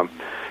Carolina. I'm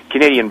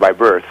Canadian by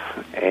birth.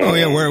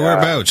 And,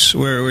 whereabouts?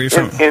 Where were you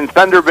from? In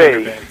Thunder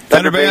Bay.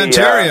 Thunder Bay,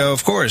 Ontario,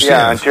 of course.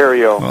 Yeah,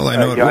 Ontario. Well, I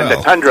know it well. In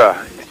the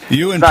tundra.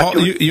 You and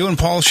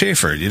Paul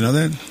Schaefer, you know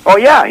that? Oh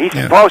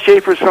yeah, Paul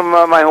Schaefer's from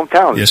my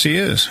hometown. Yes, he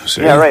is.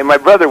 See? Yeah, right. My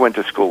brother went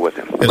to school with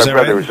him. Is my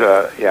brother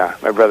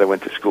right? My brother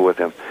went to school with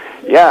him.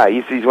 Yeah,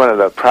 he's one of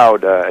the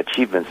proud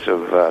achievements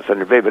of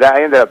Thunder Bay. But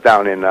I ended up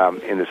down in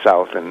the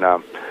South, and I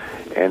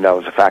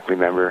was a faculty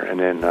member, and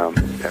then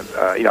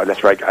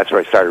that's where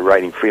I started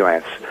writing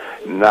freelance,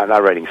 not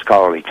writing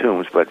scholarly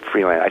tombs, but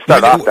freelance. I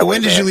started off that way.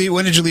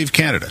 When did you leave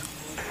Canada?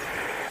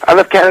 I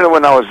left Canada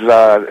when I was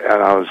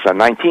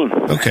 19.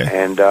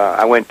 Okay. And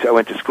I went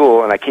to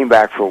school, and I came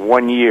back for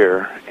 1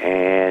 year,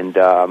 and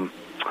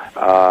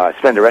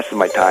spent the rest of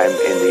my time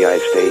in the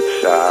United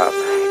States.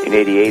 In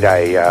 '88,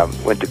 I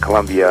went to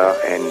Columbia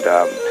and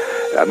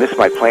I missed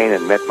my plane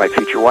and met my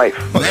future wife.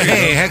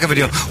 Hey, heck of a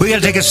deal. We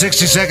got to take a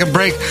 60-second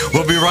break.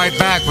 We'll be right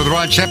back with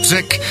Ron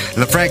Chepzik,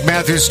 the Frank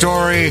Matthews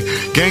story,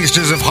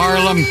 Gangsters of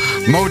Harlem,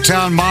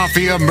 Motown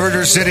Mafia,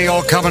 Murder City,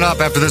 all coming up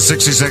after this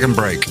 60-second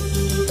break.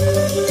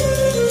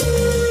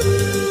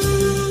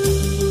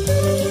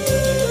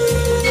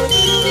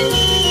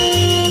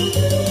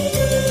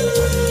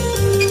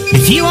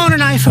 If you own an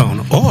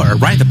iPhone or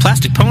ride the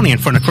plastic pony in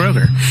front of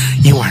Kroger,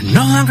 you are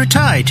no longer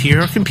tied to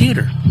your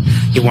computer.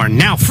 You are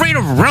now free to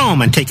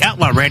roam and take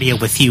Outlaw Radio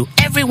with you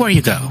everywhere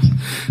you go.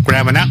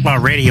 Grab an Outlaw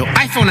Radio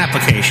iPhone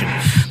application.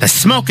 The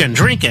smoking,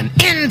 drinking,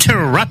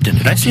 interrupting,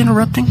 did I say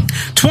interrupting?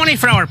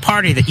 24-hour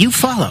party that you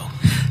follow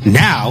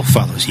now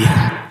follows you.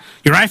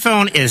 Your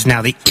iPhone is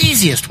now the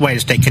easiest way to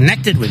stay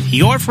connected with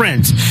your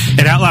friends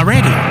at Outlaw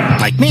Radio,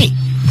 like me.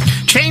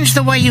 Change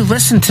the way you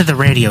listen to the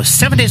radio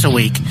 7 days a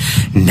week.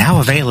 Now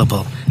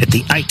available at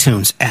the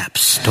iTunes App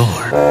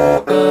Store.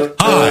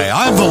 Hi,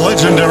 I'm the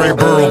legendary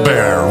Burl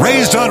Bear,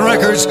 raised on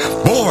records,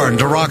 born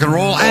to rock and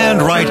roll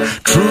and write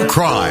true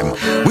crime.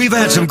 We've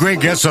had some great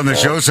guests on the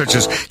show, such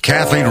as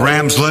Kathleen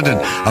Ramsland and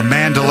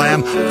Amanda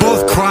Lamb,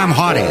 both crime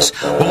hotties.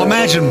 Well,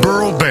 imagine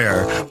Burl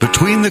Bear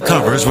between the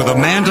covers with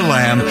Amanda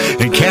Lamb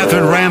and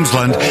Kathleen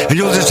Ramsland, and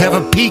you'll just have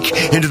a peek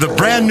into the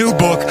brand new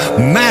book,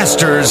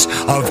 Masters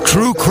of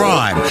True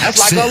Crime.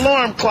 That's like an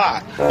alarm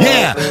clock.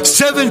 Yeah,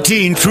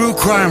 17 true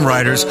crime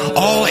writers,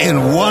 all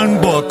in one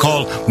book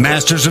called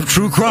Masters of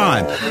True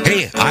Crime.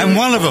 Hey, I'm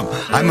one of them.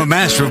 I'm a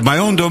master of my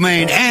own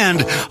domain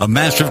and a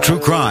master of true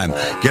crime.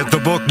 Get the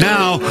book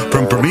now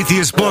from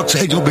Prometheus Books,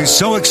 and you'll be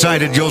so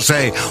excited you'll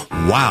say,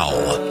 wow.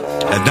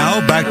 And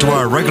now back to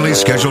our regularly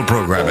scheduled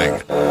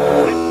programming.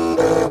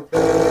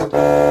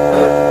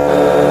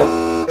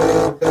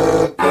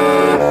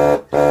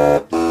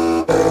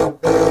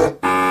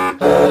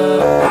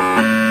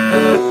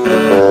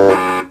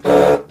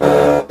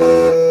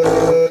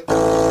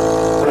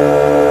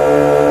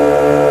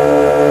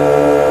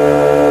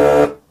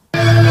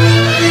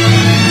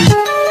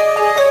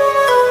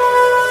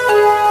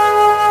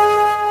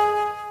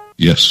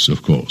 Yes,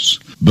 of course.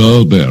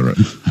 Burl Bear.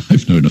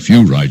 I've known a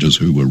few writers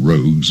who were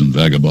rogues and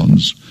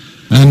vagabonds.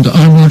 And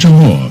I'm Roger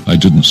Moore. I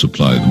didn't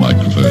supply the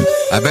microphone.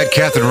 I bet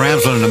Kathleen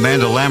Ramsland and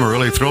Amanda Lamb are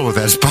really thrilled with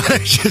that spot I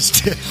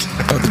just did.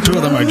 Oh, the two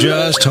of them are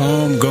just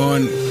home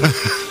going,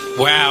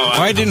 Wow.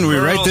 why didn't we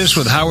write this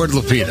with Howard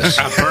Lapidus?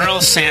 A Burl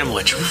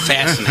sandwich.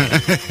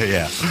 Fascinating.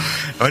 Yeah.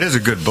 Oh, it is a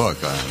good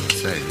book, I would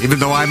say. Even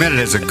though I'm in it,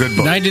 it's a good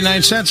book.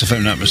 99 cents, if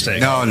I'm not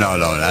mistaken. No.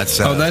 That's...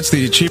 That's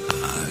the cheap...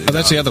 Oh,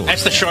 that's the other one.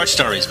 That's the short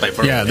stories by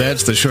Burl. Yeah,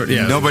 that's the short...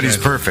 Yeah, Nobody's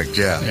yeah. perfect,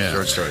 yeah.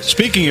 Short stories.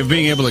 Speaking of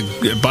being able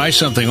to buy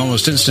something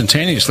almost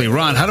instantaneously,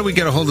 Ron, how do we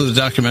get a hold of the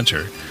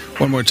documentary?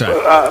 One more time.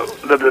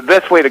 The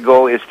best way to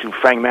go is to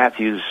Frank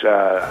Matthews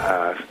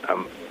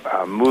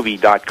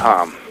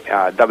movie.com,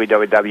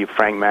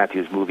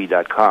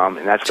 www.frankmatthewsmovie.com,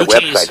 and that's the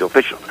website, the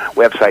official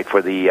website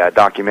for the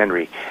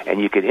documentary. And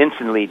you can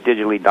instantly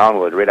digitally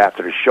download it right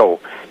after the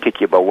show.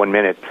 Take you about 1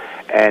 minute.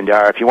 And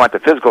if you want the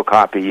physical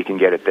copy, you can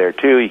get it there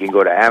too. You can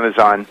go to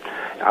Amazon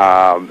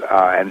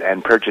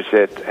and purchase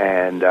it,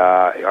 and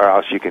or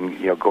else you can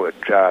go at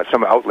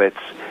some outlets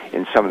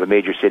in some of the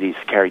major cities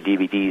carry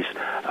DVDs.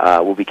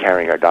 We'll be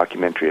carrying our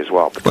documentary as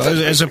well. Well,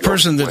 as a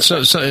person that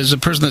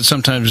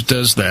sometimes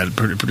does that,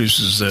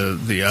 produces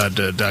the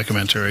odd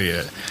documentary.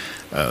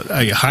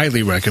 I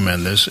highly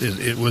recommend this.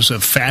 It was a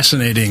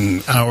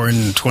fascinating hour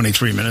and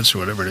 23 minutes or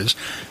whatever it is.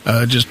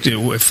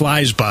 It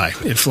flies by.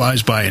 It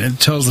flies by, and it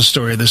tells the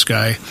story of this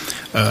guy,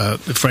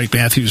 Frank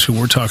Matthews, who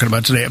we're talking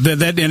about today.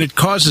 And it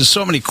causes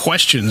so many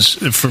questions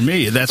for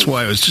me. That's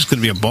why it was just going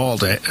to be a ball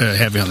to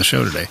have you on the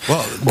show today.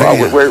 Well,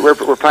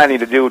 we're planning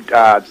to do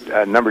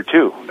number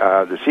 2,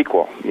 the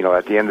sequel.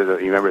 At the end of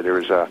you remember there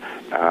was a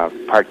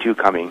part 2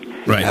 coming,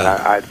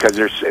 right? Because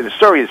the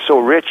story is so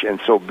rich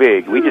and so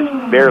big, we just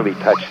barely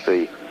touched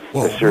the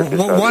surface.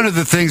 One of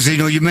the things,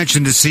 you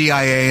mentioned the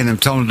CIA and them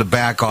telling them to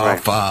back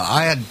off. Right.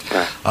 I had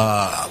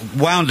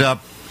wound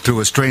up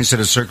through a strange set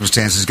of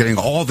circumstances getting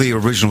all the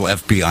original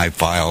FBI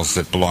files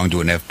that belonged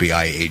to an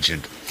FBI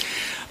agent.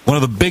 One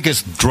of the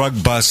biggest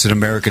drug busts in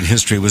American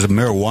history was a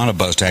marijuana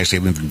bust,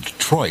 actually, in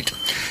Detroit.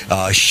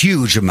 A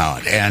huge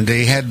amount. And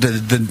they had the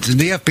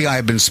FBI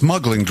had been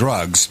smuggling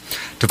drugs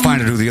to find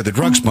out who the other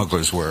drug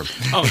smugglers were.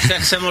 Oh, is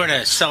that similar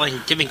to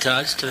giving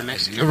drugs to the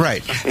Mexicans?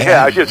 Right.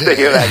 Yeah, I was just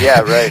thinking of that.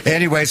 Yeah, right.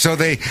 Anyway, so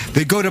they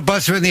go to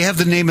Buster, and they have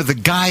the name of the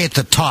guy at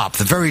the top,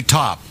 the very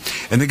top.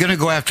 And they're going to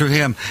go after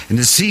him. And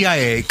the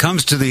CIA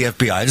comes to the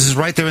FBI. This is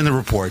right there in the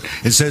report.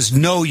 And says,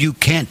 no, you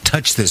can't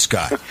touch this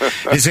guy.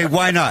 They say,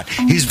 why not?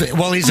 He's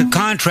a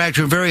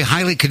contractor, very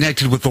highly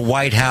connected with the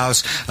White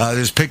House.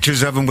 There's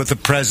pictures of him with the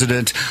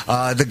president.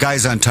 The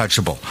guy's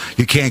untouchable.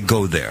 You can't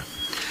go there.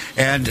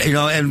 And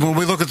and when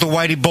we look at the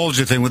Whitey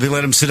Bulger thing, where they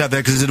let him sit out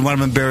there because they didn't want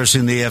him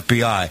embarrassing the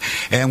FBI,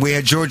 and we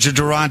had Georgia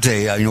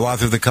Durante,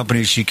 author of The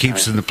Company She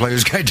Keeps and The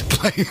Player's Guide to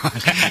Playing On,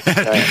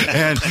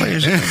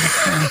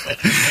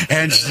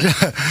 and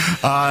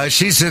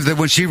she said that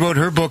when she wrote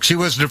her book, she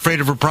wasn't afraid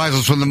of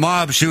reprisals from the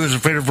mob; she was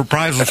afraid of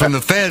reprisals from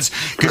the feds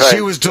because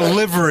she was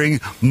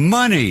delivering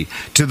money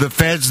to the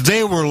feds.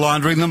 They were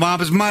laundering the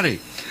mob's money.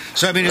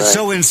 So, I mean, it's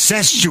so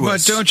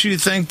incestuous. But don't you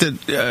think that,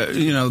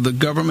 the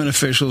government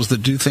officials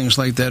that do things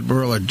like that,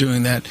 Burl, are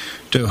doing that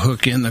to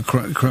hook in the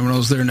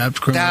criminals? They're not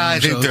criminals. I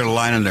think they're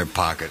lining their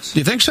pockets. Do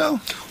you think so?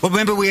 Well,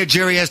 remember we had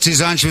Jerry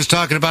Estes on. She was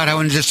talking about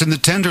how just in the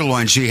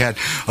Tenderloin she had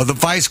the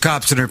vice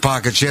cops in her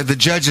pocket. She had the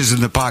judges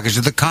in the pocket. She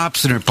had the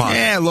cops in her pocket.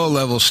 Yeah,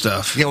 low-level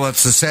stuff. Yeah, well,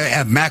 it's the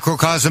same.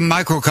 Macrocosm,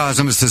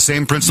 microcosm. It's the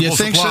same principle. You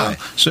think supply.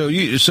 so?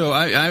 So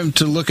I'm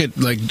to look at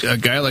like a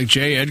guy like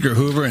J. Edgar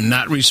Hoover and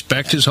not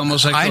respect his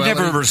homosexuality? I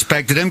never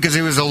respected him because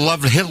he was a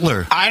loved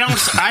Hitler.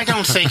 I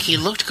don't think he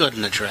looked good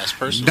in the dress,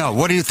 personally. No,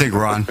 what do you think,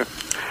 Ron?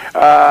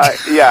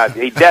 Yeah,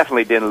 he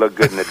definitely didn't look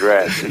good in the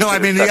dress. No, I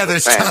mean the other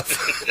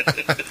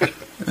stuff.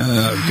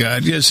 Oh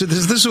God! Yeah, so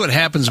this is what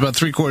happens about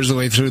 3/4 of the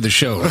way through the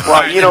show.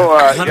 Well,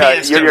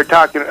 you're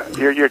talking.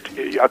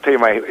 I'll tell you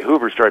my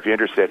Hoover story if you're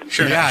interested.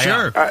 Sure.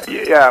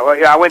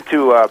 I went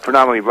to a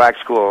predominantly black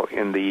school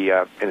in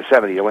the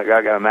 70s.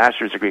 I got a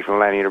master's degree from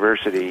Atlanta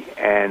University,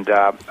 and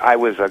I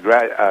was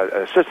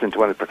assistant to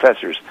one of the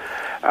professors.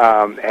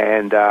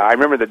 I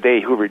remember the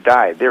day Hoover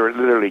died. They were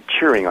literally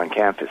cheering on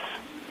campus.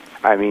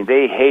 I mean,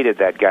 they hated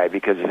that guy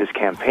because of his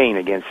campaign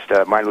against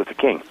Martin Luther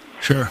King.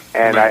 Sure.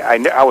 And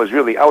I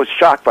was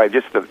shocked by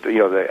just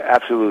the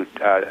absolute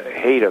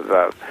hate of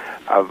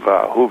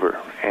Hoover.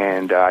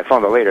 And I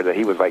found out later that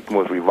he was like the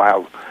most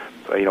reviled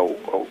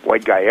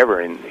white guy ever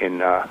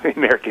in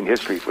American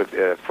history for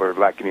the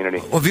black community.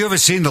 Well, have you ever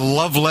seen the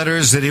love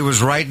letters that he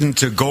was writing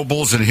to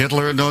Goebbels and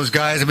Hitler and those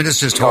guys? I mean, it's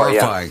just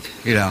horrifying.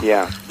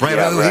 Yeah. Right.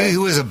 Yeah, right. He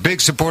was a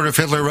big supporter of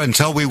Hitler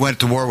until we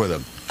went to war with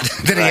him.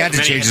 Then he had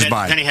to change his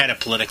mind. Then he had to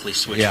politically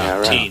switch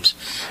teams.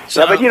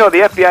 So, but the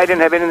FBI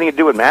didn't have anything to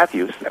do with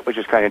Matthews, which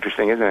is kind of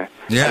interesting, isn't it?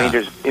 Yeah. I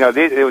mean,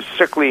 it was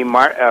strictly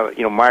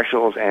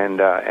marshals and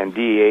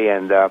DEA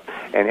and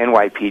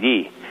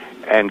NYPD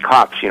and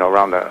cops,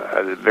 around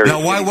the various.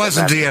 Now, why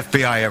wasn't the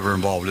FBI ever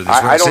involved in this?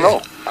 I don't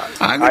know.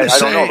 I'm going to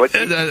say, I don't know, but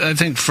I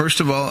think,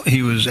 first of all,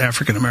 he was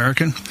African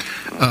American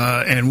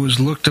and was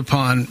looked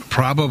upon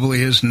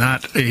probably as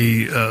not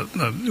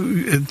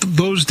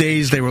those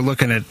days they were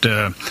looking at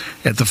the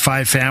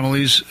five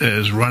families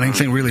as running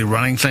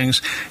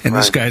things, and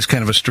this guy's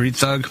kind of a street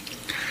thug.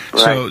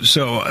 Right.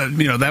 So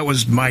that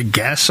was my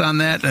guess on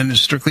that, and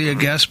it's strictly a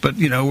guess. But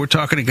we're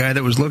talking a guy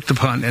that was looked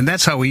upon, and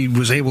that's how he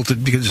was able to,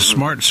 because he's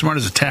smart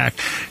as a tack.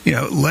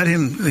 Let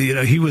him.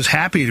 He was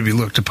happy to be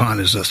looked upon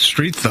as a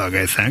street thug,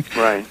 I think.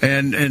 Right.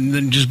 And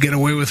then just get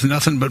away with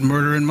nothing but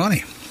murder and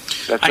money.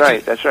 That's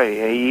right.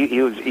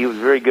 He was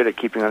very good at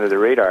keeping under the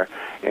radar,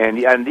 and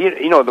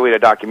the way the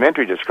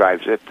documentary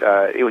describes it,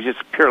 it was just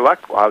pure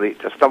luck how they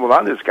stumbled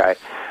on this guy.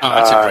 Oh,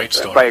 that's a great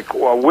story. By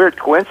a weird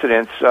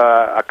coincidence,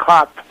 a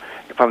cop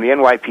from the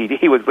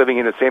NYPD was living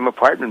in the same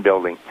apartment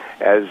building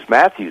as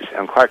Matthews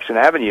on Clarkson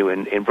Avenue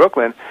in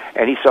Brooklyn,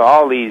 and he saw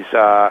all these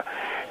guys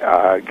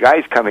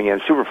coming in,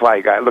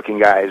 Superfly-looking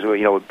guys,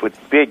 with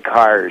big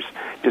cars,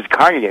 just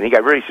congregating. He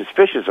got very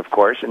suspicious, of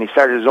course, and he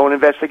started his own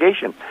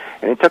investigation.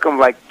 And it took him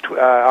like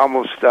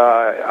almost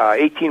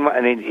 18 months,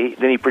 and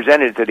then he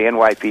presented it to the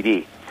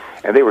NYPD.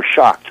 And they were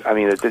shocked. I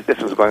mean, that this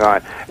was going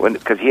on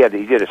because he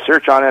did a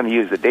search on him. He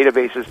used the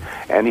databases,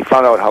 and he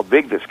found out how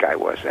big this guy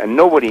was, and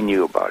nobody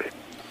knew about it.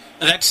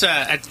 That's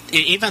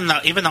even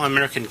though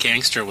American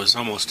Gangster was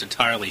almost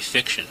entirely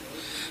fiction.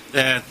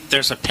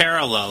 There's a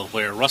parallel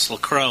where Russell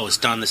Crowe has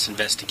done this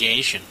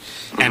investigation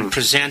and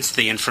presents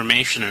the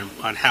information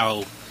on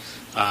how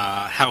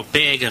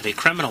big of a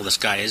criminal this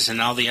guy is,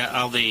 and all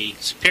the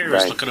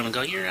superiors look at him and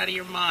go, "You're out of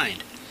your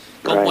mind.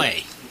 Go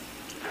away."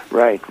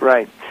 Right.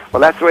 Well,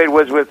 that's the way it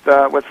was with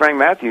Frank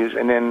Matthews.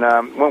 And then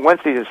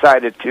once they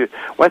started to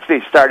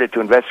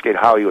investigate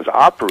how he was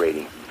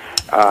operating,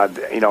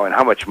 and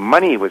how much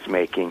money he was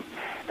making,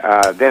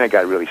 then it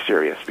got really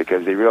serious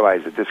because they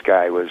realized that this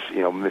guy was,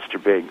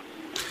 Mr. Big.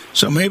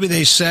 So maybe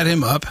they set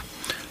him up.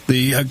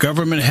 The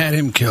government had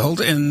him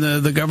killed, and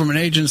the government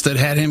agents that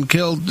had him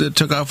killed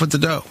took off with the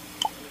dough.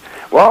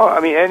 Well, I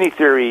mean, any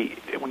theory,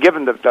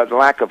 given the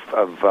lack of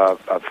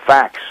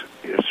facts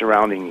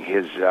surrounding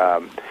his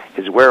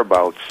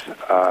whereabouts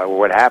or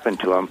what happened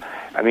to him,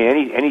 I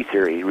mean, any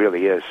theory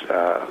really is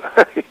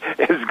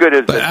as good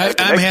as the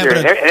next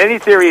theory. Any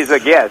theory is a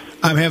guess.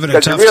 I'm having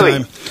a tough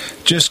time,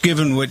 just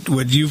given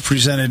what you've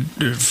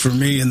presented for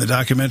me in the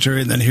documentary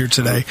and then here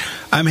today.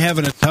 I'm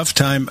having a tough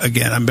time,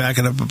 again, I'm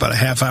backing up about a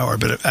half hour,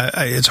 but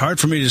it's hard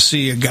for me to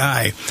see a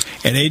guy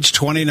at age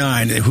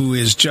 29 who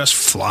is just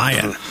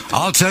flying.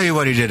 I'll tell you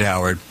what he did,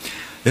 Howard.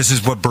 This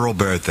is what Burl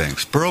Barer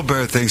thinks. Burl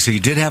Barer thinks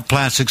he did have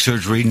plastic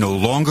surgery, no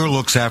longer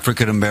looks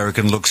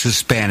African-American, looks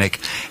Hispanic,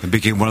 and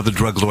became one of the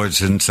drug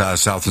lords in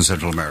South and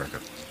Central America.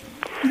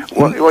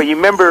 Well, you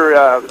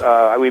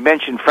remember we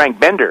mentioned Frank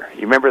Bender.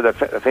 You remember the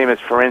famous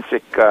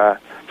forensic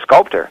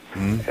sculptor?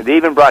 Mm-hmm. They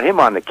even brought him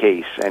on the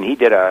case, and he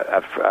did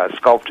a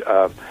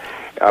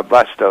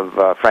bust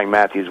of Frank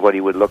Matthews, what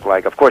he would look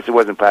like. Of course, it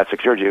wasn't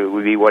plastic surgery. It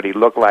would be what he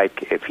looked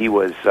like if he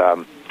was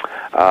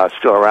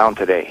still around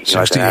today.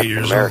 68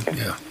 years old,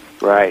 yeah.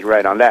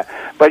 Right, on that.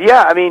 But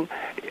yeah, I mean,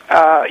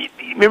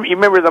 you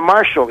remember the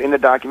marshal in the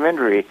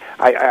documentary?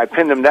 I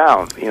pinned him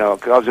down,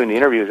 because I was doing the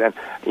interviews, and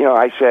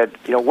I said,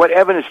 what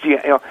evidence do you,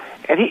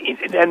 and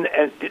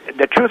and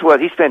the truth was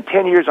he spent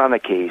 10 years on the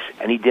case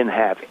and he didn't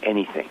have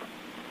anything,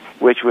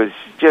 which was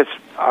just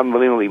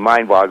unbelievably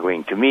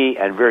mind-boggling to me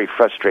and very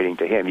frustrating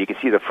to him. You can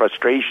see the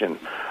frustration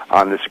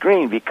on the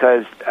screen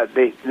because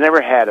they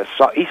never had a.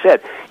 He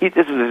said, this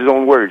is his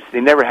own words.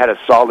 They never had a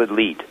solid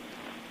lead.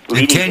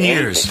 In 10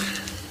 years.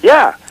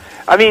 Yeah.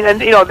 I mean, and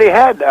they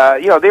had,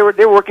 they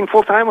were working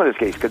full time on this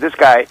case because this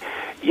guy,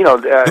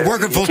 they're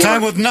working full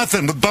time with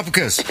nothing, with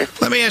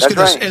bupkis. Let me ask you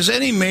this: has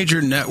any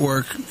major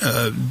network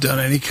done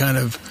any kind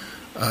of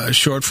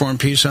short form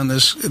piece on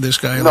this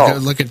guy? No,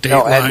 look at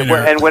Dateline. No.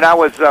 And when I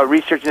was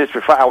researching this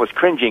before, I was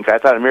cringing because I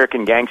thought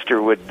American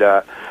Gangster would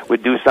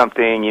do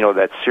something,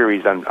 that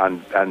series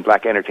on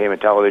black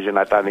entertainment television.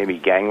 I thought maybe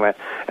Gangland,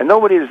 and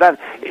nobody has done.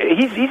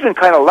 He's been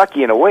kind of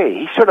lucky in a way.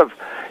 He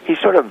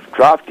sort of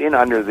dropped in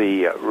under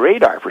the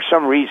radar for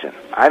some reason.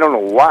 I don't know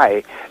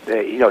why.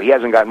 He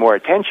hasn't got more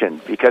attention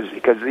because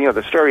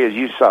the story, as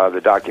you saw the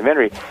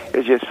documentary,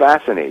 is just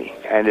fascinating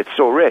and it's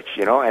so rich,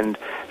 and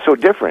so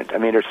different. I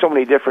mean, there's so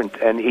many different.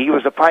 And he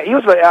was the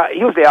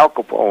Al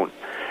Capone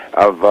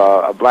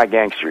of black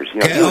gangsters.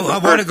 I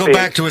want to go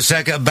back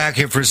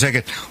here for a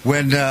second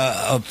when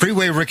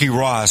Freeway Ricky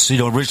Ross,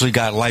 originally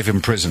got life in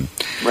prison,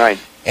 right,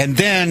 and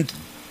then.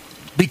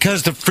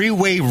 Because the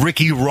Freeway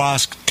Ricky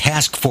Ross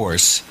task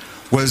force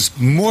was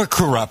more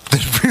corrupt than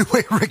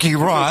Freeway Ricky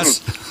Ross,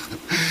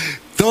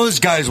 those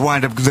guys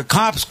the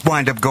cops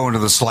wind up going to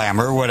the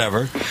slammer or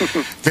whatever.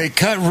 They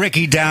cut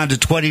Ricky down to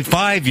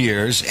 25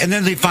 years, and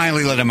then they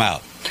finally let him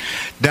out.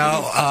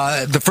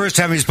 Now, the first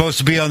time he was supposed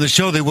to be on the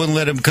show, they wouldn't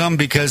let him come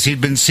because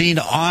he'd been seen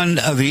on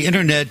the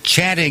internet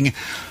chatting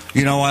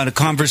on a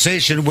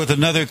conversation with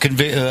another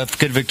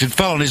convicted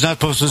felon. He's not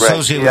supposed to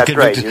associate with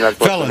convicted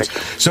felons.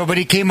 But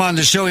he came on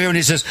the show here and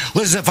he says,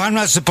 listen, if I'm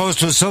not supposed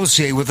to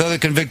associate with other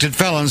convicted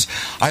felons,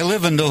 I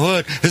live in the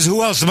hood.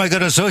 Who else am I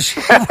going to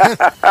associate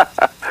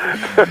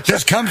with?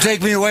 Just come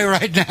take me away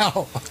right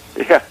now.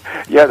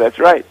 Yeah, that's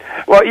right.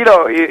 Well,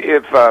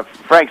 if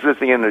Frank's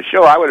listening in the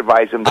show, I would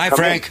advise him to come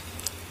Frank. in.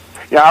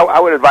 Yeah, I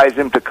would advise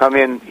him to come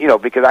in,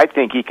 because I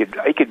think he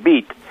could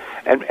beat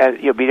and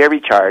beat every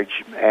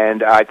charge,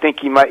 and I think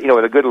he might,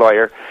 with a good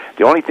lawyer,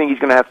 the only thing he's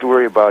going to have to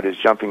worry about is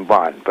jumping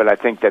bond. But I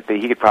think that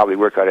he could probably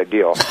work out a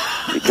deal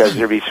because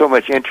there'd be so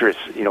much interest,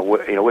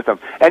 with him.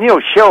 And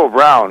Cheryl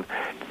Brown,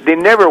 they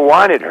never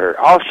wanted her.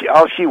 All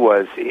she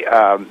was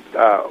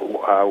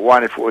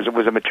wanted for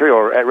was a material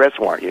arrest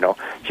warrant.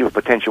 She was a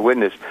potential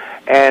witness.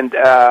 And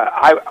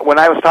when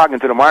I was talking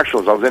to the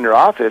marshals, I was in their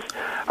office.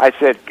 I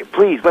said,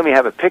 "Please let me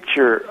have a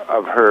picture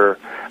of her.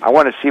 I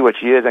want to see what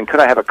she is, and could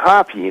I have a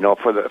copy,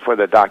 for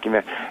the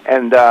document?"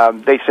 And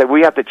they said,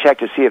 "We have to check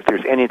to see if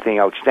there's anything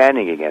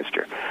outstanding against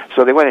her."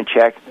 So they went and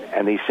checked,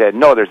 and they said,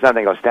 "No, there's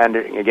nothing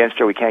outstanding against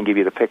her. We can't give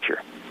you the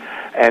picture."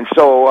 And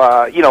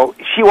so,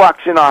 she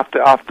walks in off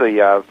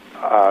the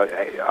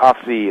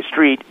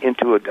street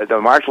into the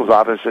marshal's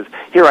office and says,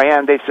 "Here I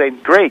am." They say,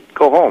 "Great,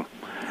 go home."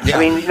 Yeah. I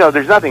mean,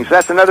 there's nothing. So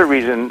that's another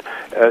reason,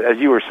 as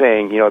you were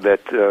saying, that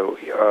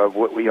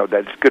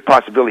that's a good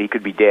possibility he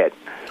could be dead.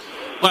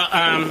 Well,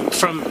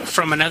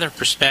 from another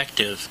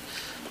perspective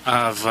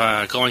of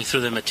going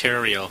through the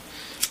material,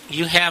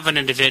 you have an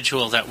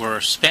individual that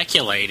we're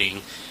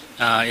speculating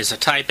is a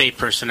Type A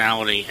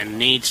personality and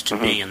needs to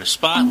be in the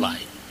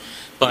spotlight.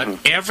 But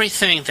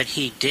everything that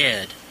he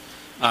did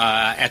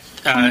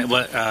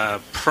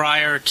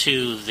prior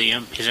to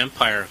his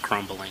empire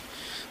crumbling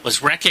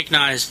was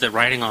recognize the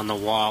writing on the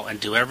wall and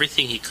do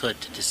everything he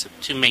could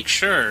to make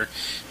sure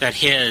that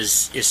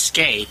his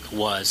escape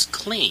was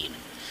clean.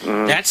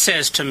 That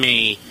says to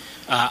me,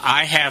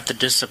 I have the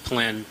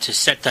discipline to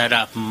set that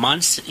up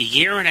months, a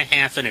year and a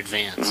half in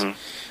advance.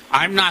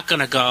 I'm not going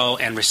to go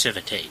and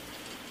reciprocate.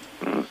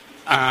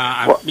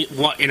 Unless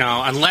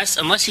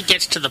he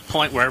gets to the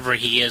point wherever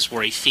he is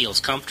where he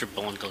feels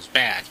comfortable and goes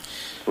back,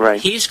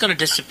 right? He's going to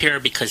disappear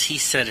because he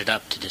set it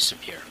up to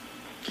disappear.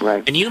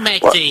 Right. And you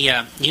make the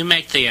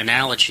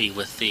analogy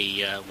with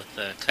the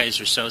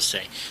Kaiser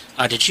Sose.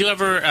 Did you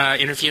ever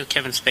interview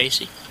Kevin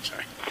Spacey? I'm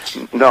sorry.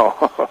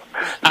 No.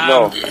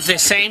 No. The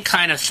same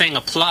kind of thing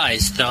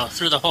applies though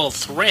through the whole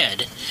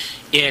thread.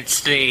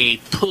 It's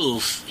the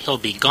poof, he'll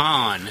be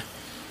gone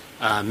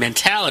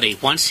mentality.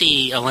 Once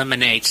he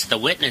eliminates the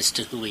witness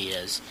to who he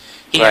is,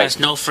 he has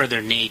no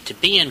further need to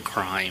be in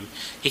crime.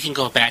 He can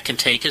go back and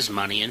take his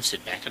money and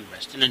sit back and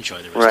rest and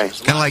enjoy the rest of his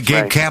life. Kind of like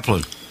Gabe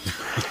Kaplan.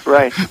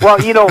 Right.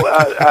 Well, you're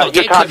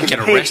talking.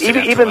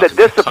 Even the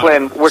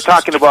discipline. We're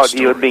talking about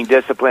being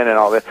disciplined and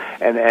all that,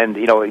 and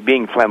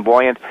being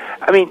flamboyant.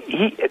 I mean,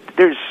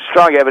 there's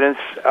strong evidence,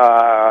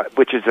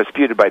 which is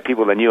disputed by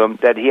people that knew him,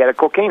 that he had a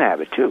cocaine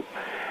habit too.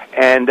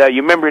 And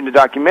you remember in the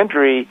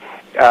documentary,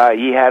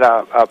 he had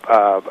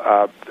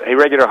a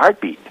irregular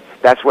heartbeat.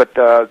 That's what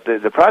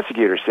the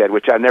prosecutor said,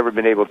 which I've never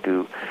been able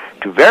to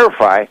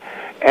verify.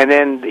 And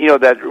then,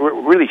 that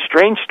really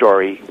strange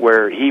story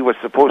where he was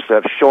supposed to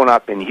have shown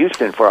up in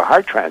Houston for a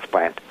heart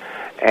transplant.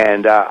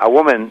 And a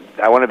woman,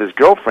 one of his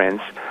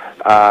girlfriends,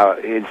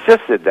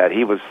 insisted that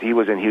he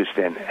was in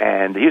Houston,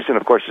 and Houston,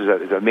 of course,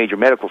 is a major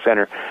medical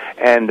center,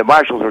 and the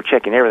marshals were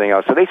checking everything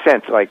out. So they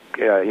sent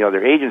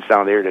their agents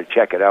down there to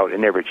check it out,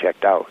 and never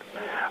checked out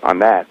on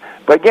that.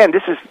 But again,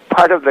 this is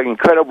part of the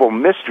incredible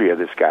mystery of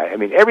this guy. I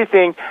mean, every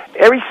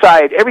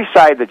side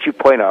that you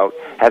point out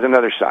has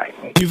another side,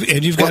 which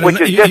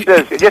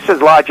is just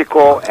as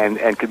logical and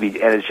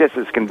it's just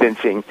as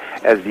convincing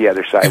as the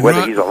other side,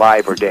 whether he's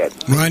alive or dead.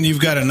 Ron, you've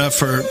got enough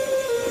for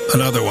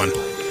another one.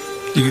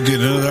 You can do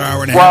another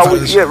hour and a half.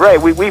 Well, yeah,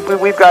 right.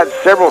 We've got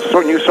several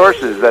new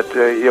sources that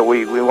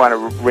we want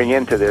to bring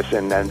into this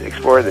and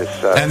explore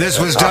this. And this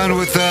was done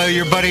with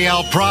your buddy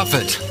Al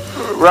Prophet.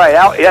 Right,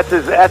 that's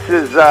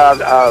his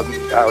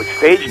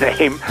stage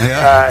name.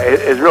 Yeah.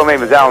 His real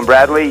name is Alan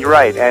Bradley.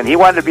 Right, and he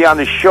wanted to be on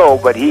the show,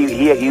 but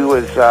he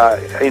was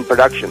in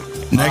production.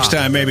 Next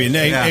time, maybe.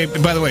 Hey,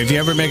 by the way, if you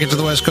ever make it to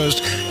the West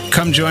Coast,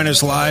 come join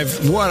us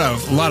live. What a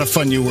lot of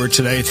fun you were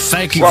today.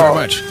 Thank you very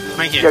much.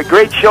 Thank you. A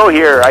great show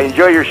here. I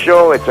enjoy your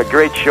show. It's a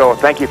great show.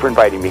 Thank you for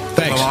inviting me.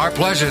 Thanks. Well, our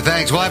pleasure.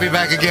 Thanks. We'll have you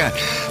back again.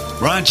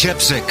 Ron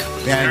Chipsick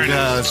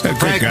and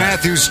Frank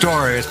Matthews'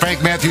 story. It's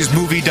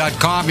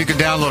frankmatthewsmovie.com. You can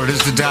download it.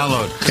 It's the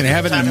download. Can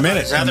have it in a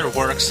minute. His other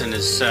works in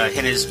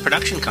his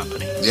production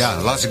company. Yeah,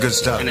 lots of good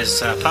stuff. In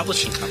his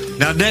publishing company.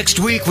 Now, next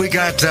week, we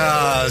got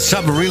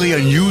something really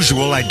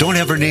unusual. I don't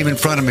have her name in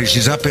front of me.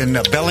 She's up in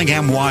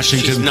Bellingham,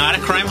 Washington. She's not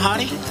a crime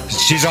hottie?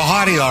 She's a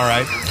hottie, all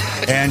right.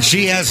 And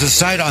she has a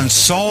site on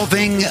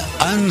solving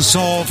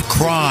unsolved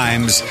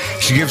crimes.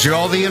 She gives you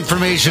all the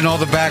information, all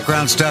the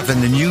background stuff,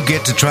 and then you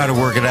get to try to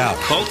work it out.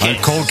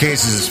 Cold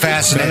cases is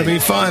fascinating. It'll be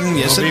fun.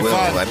 Yes, it will.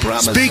 I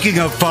promise. Speaking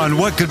of fun,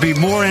 what could be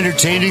more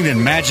entertaining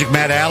than Magic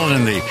Matt Allen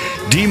and the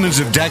Demons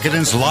of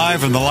Decadence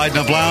live from the Lighten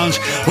Up Lounge?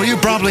 Well, you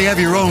probably have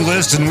your own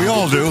list, and we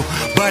all do.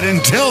 But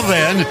until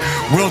then,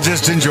 we'll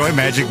just enjoy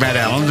Magic Matt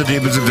Allen, the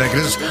Demons of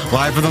Decadence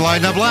live from the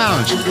Lighten Up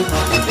Lounge.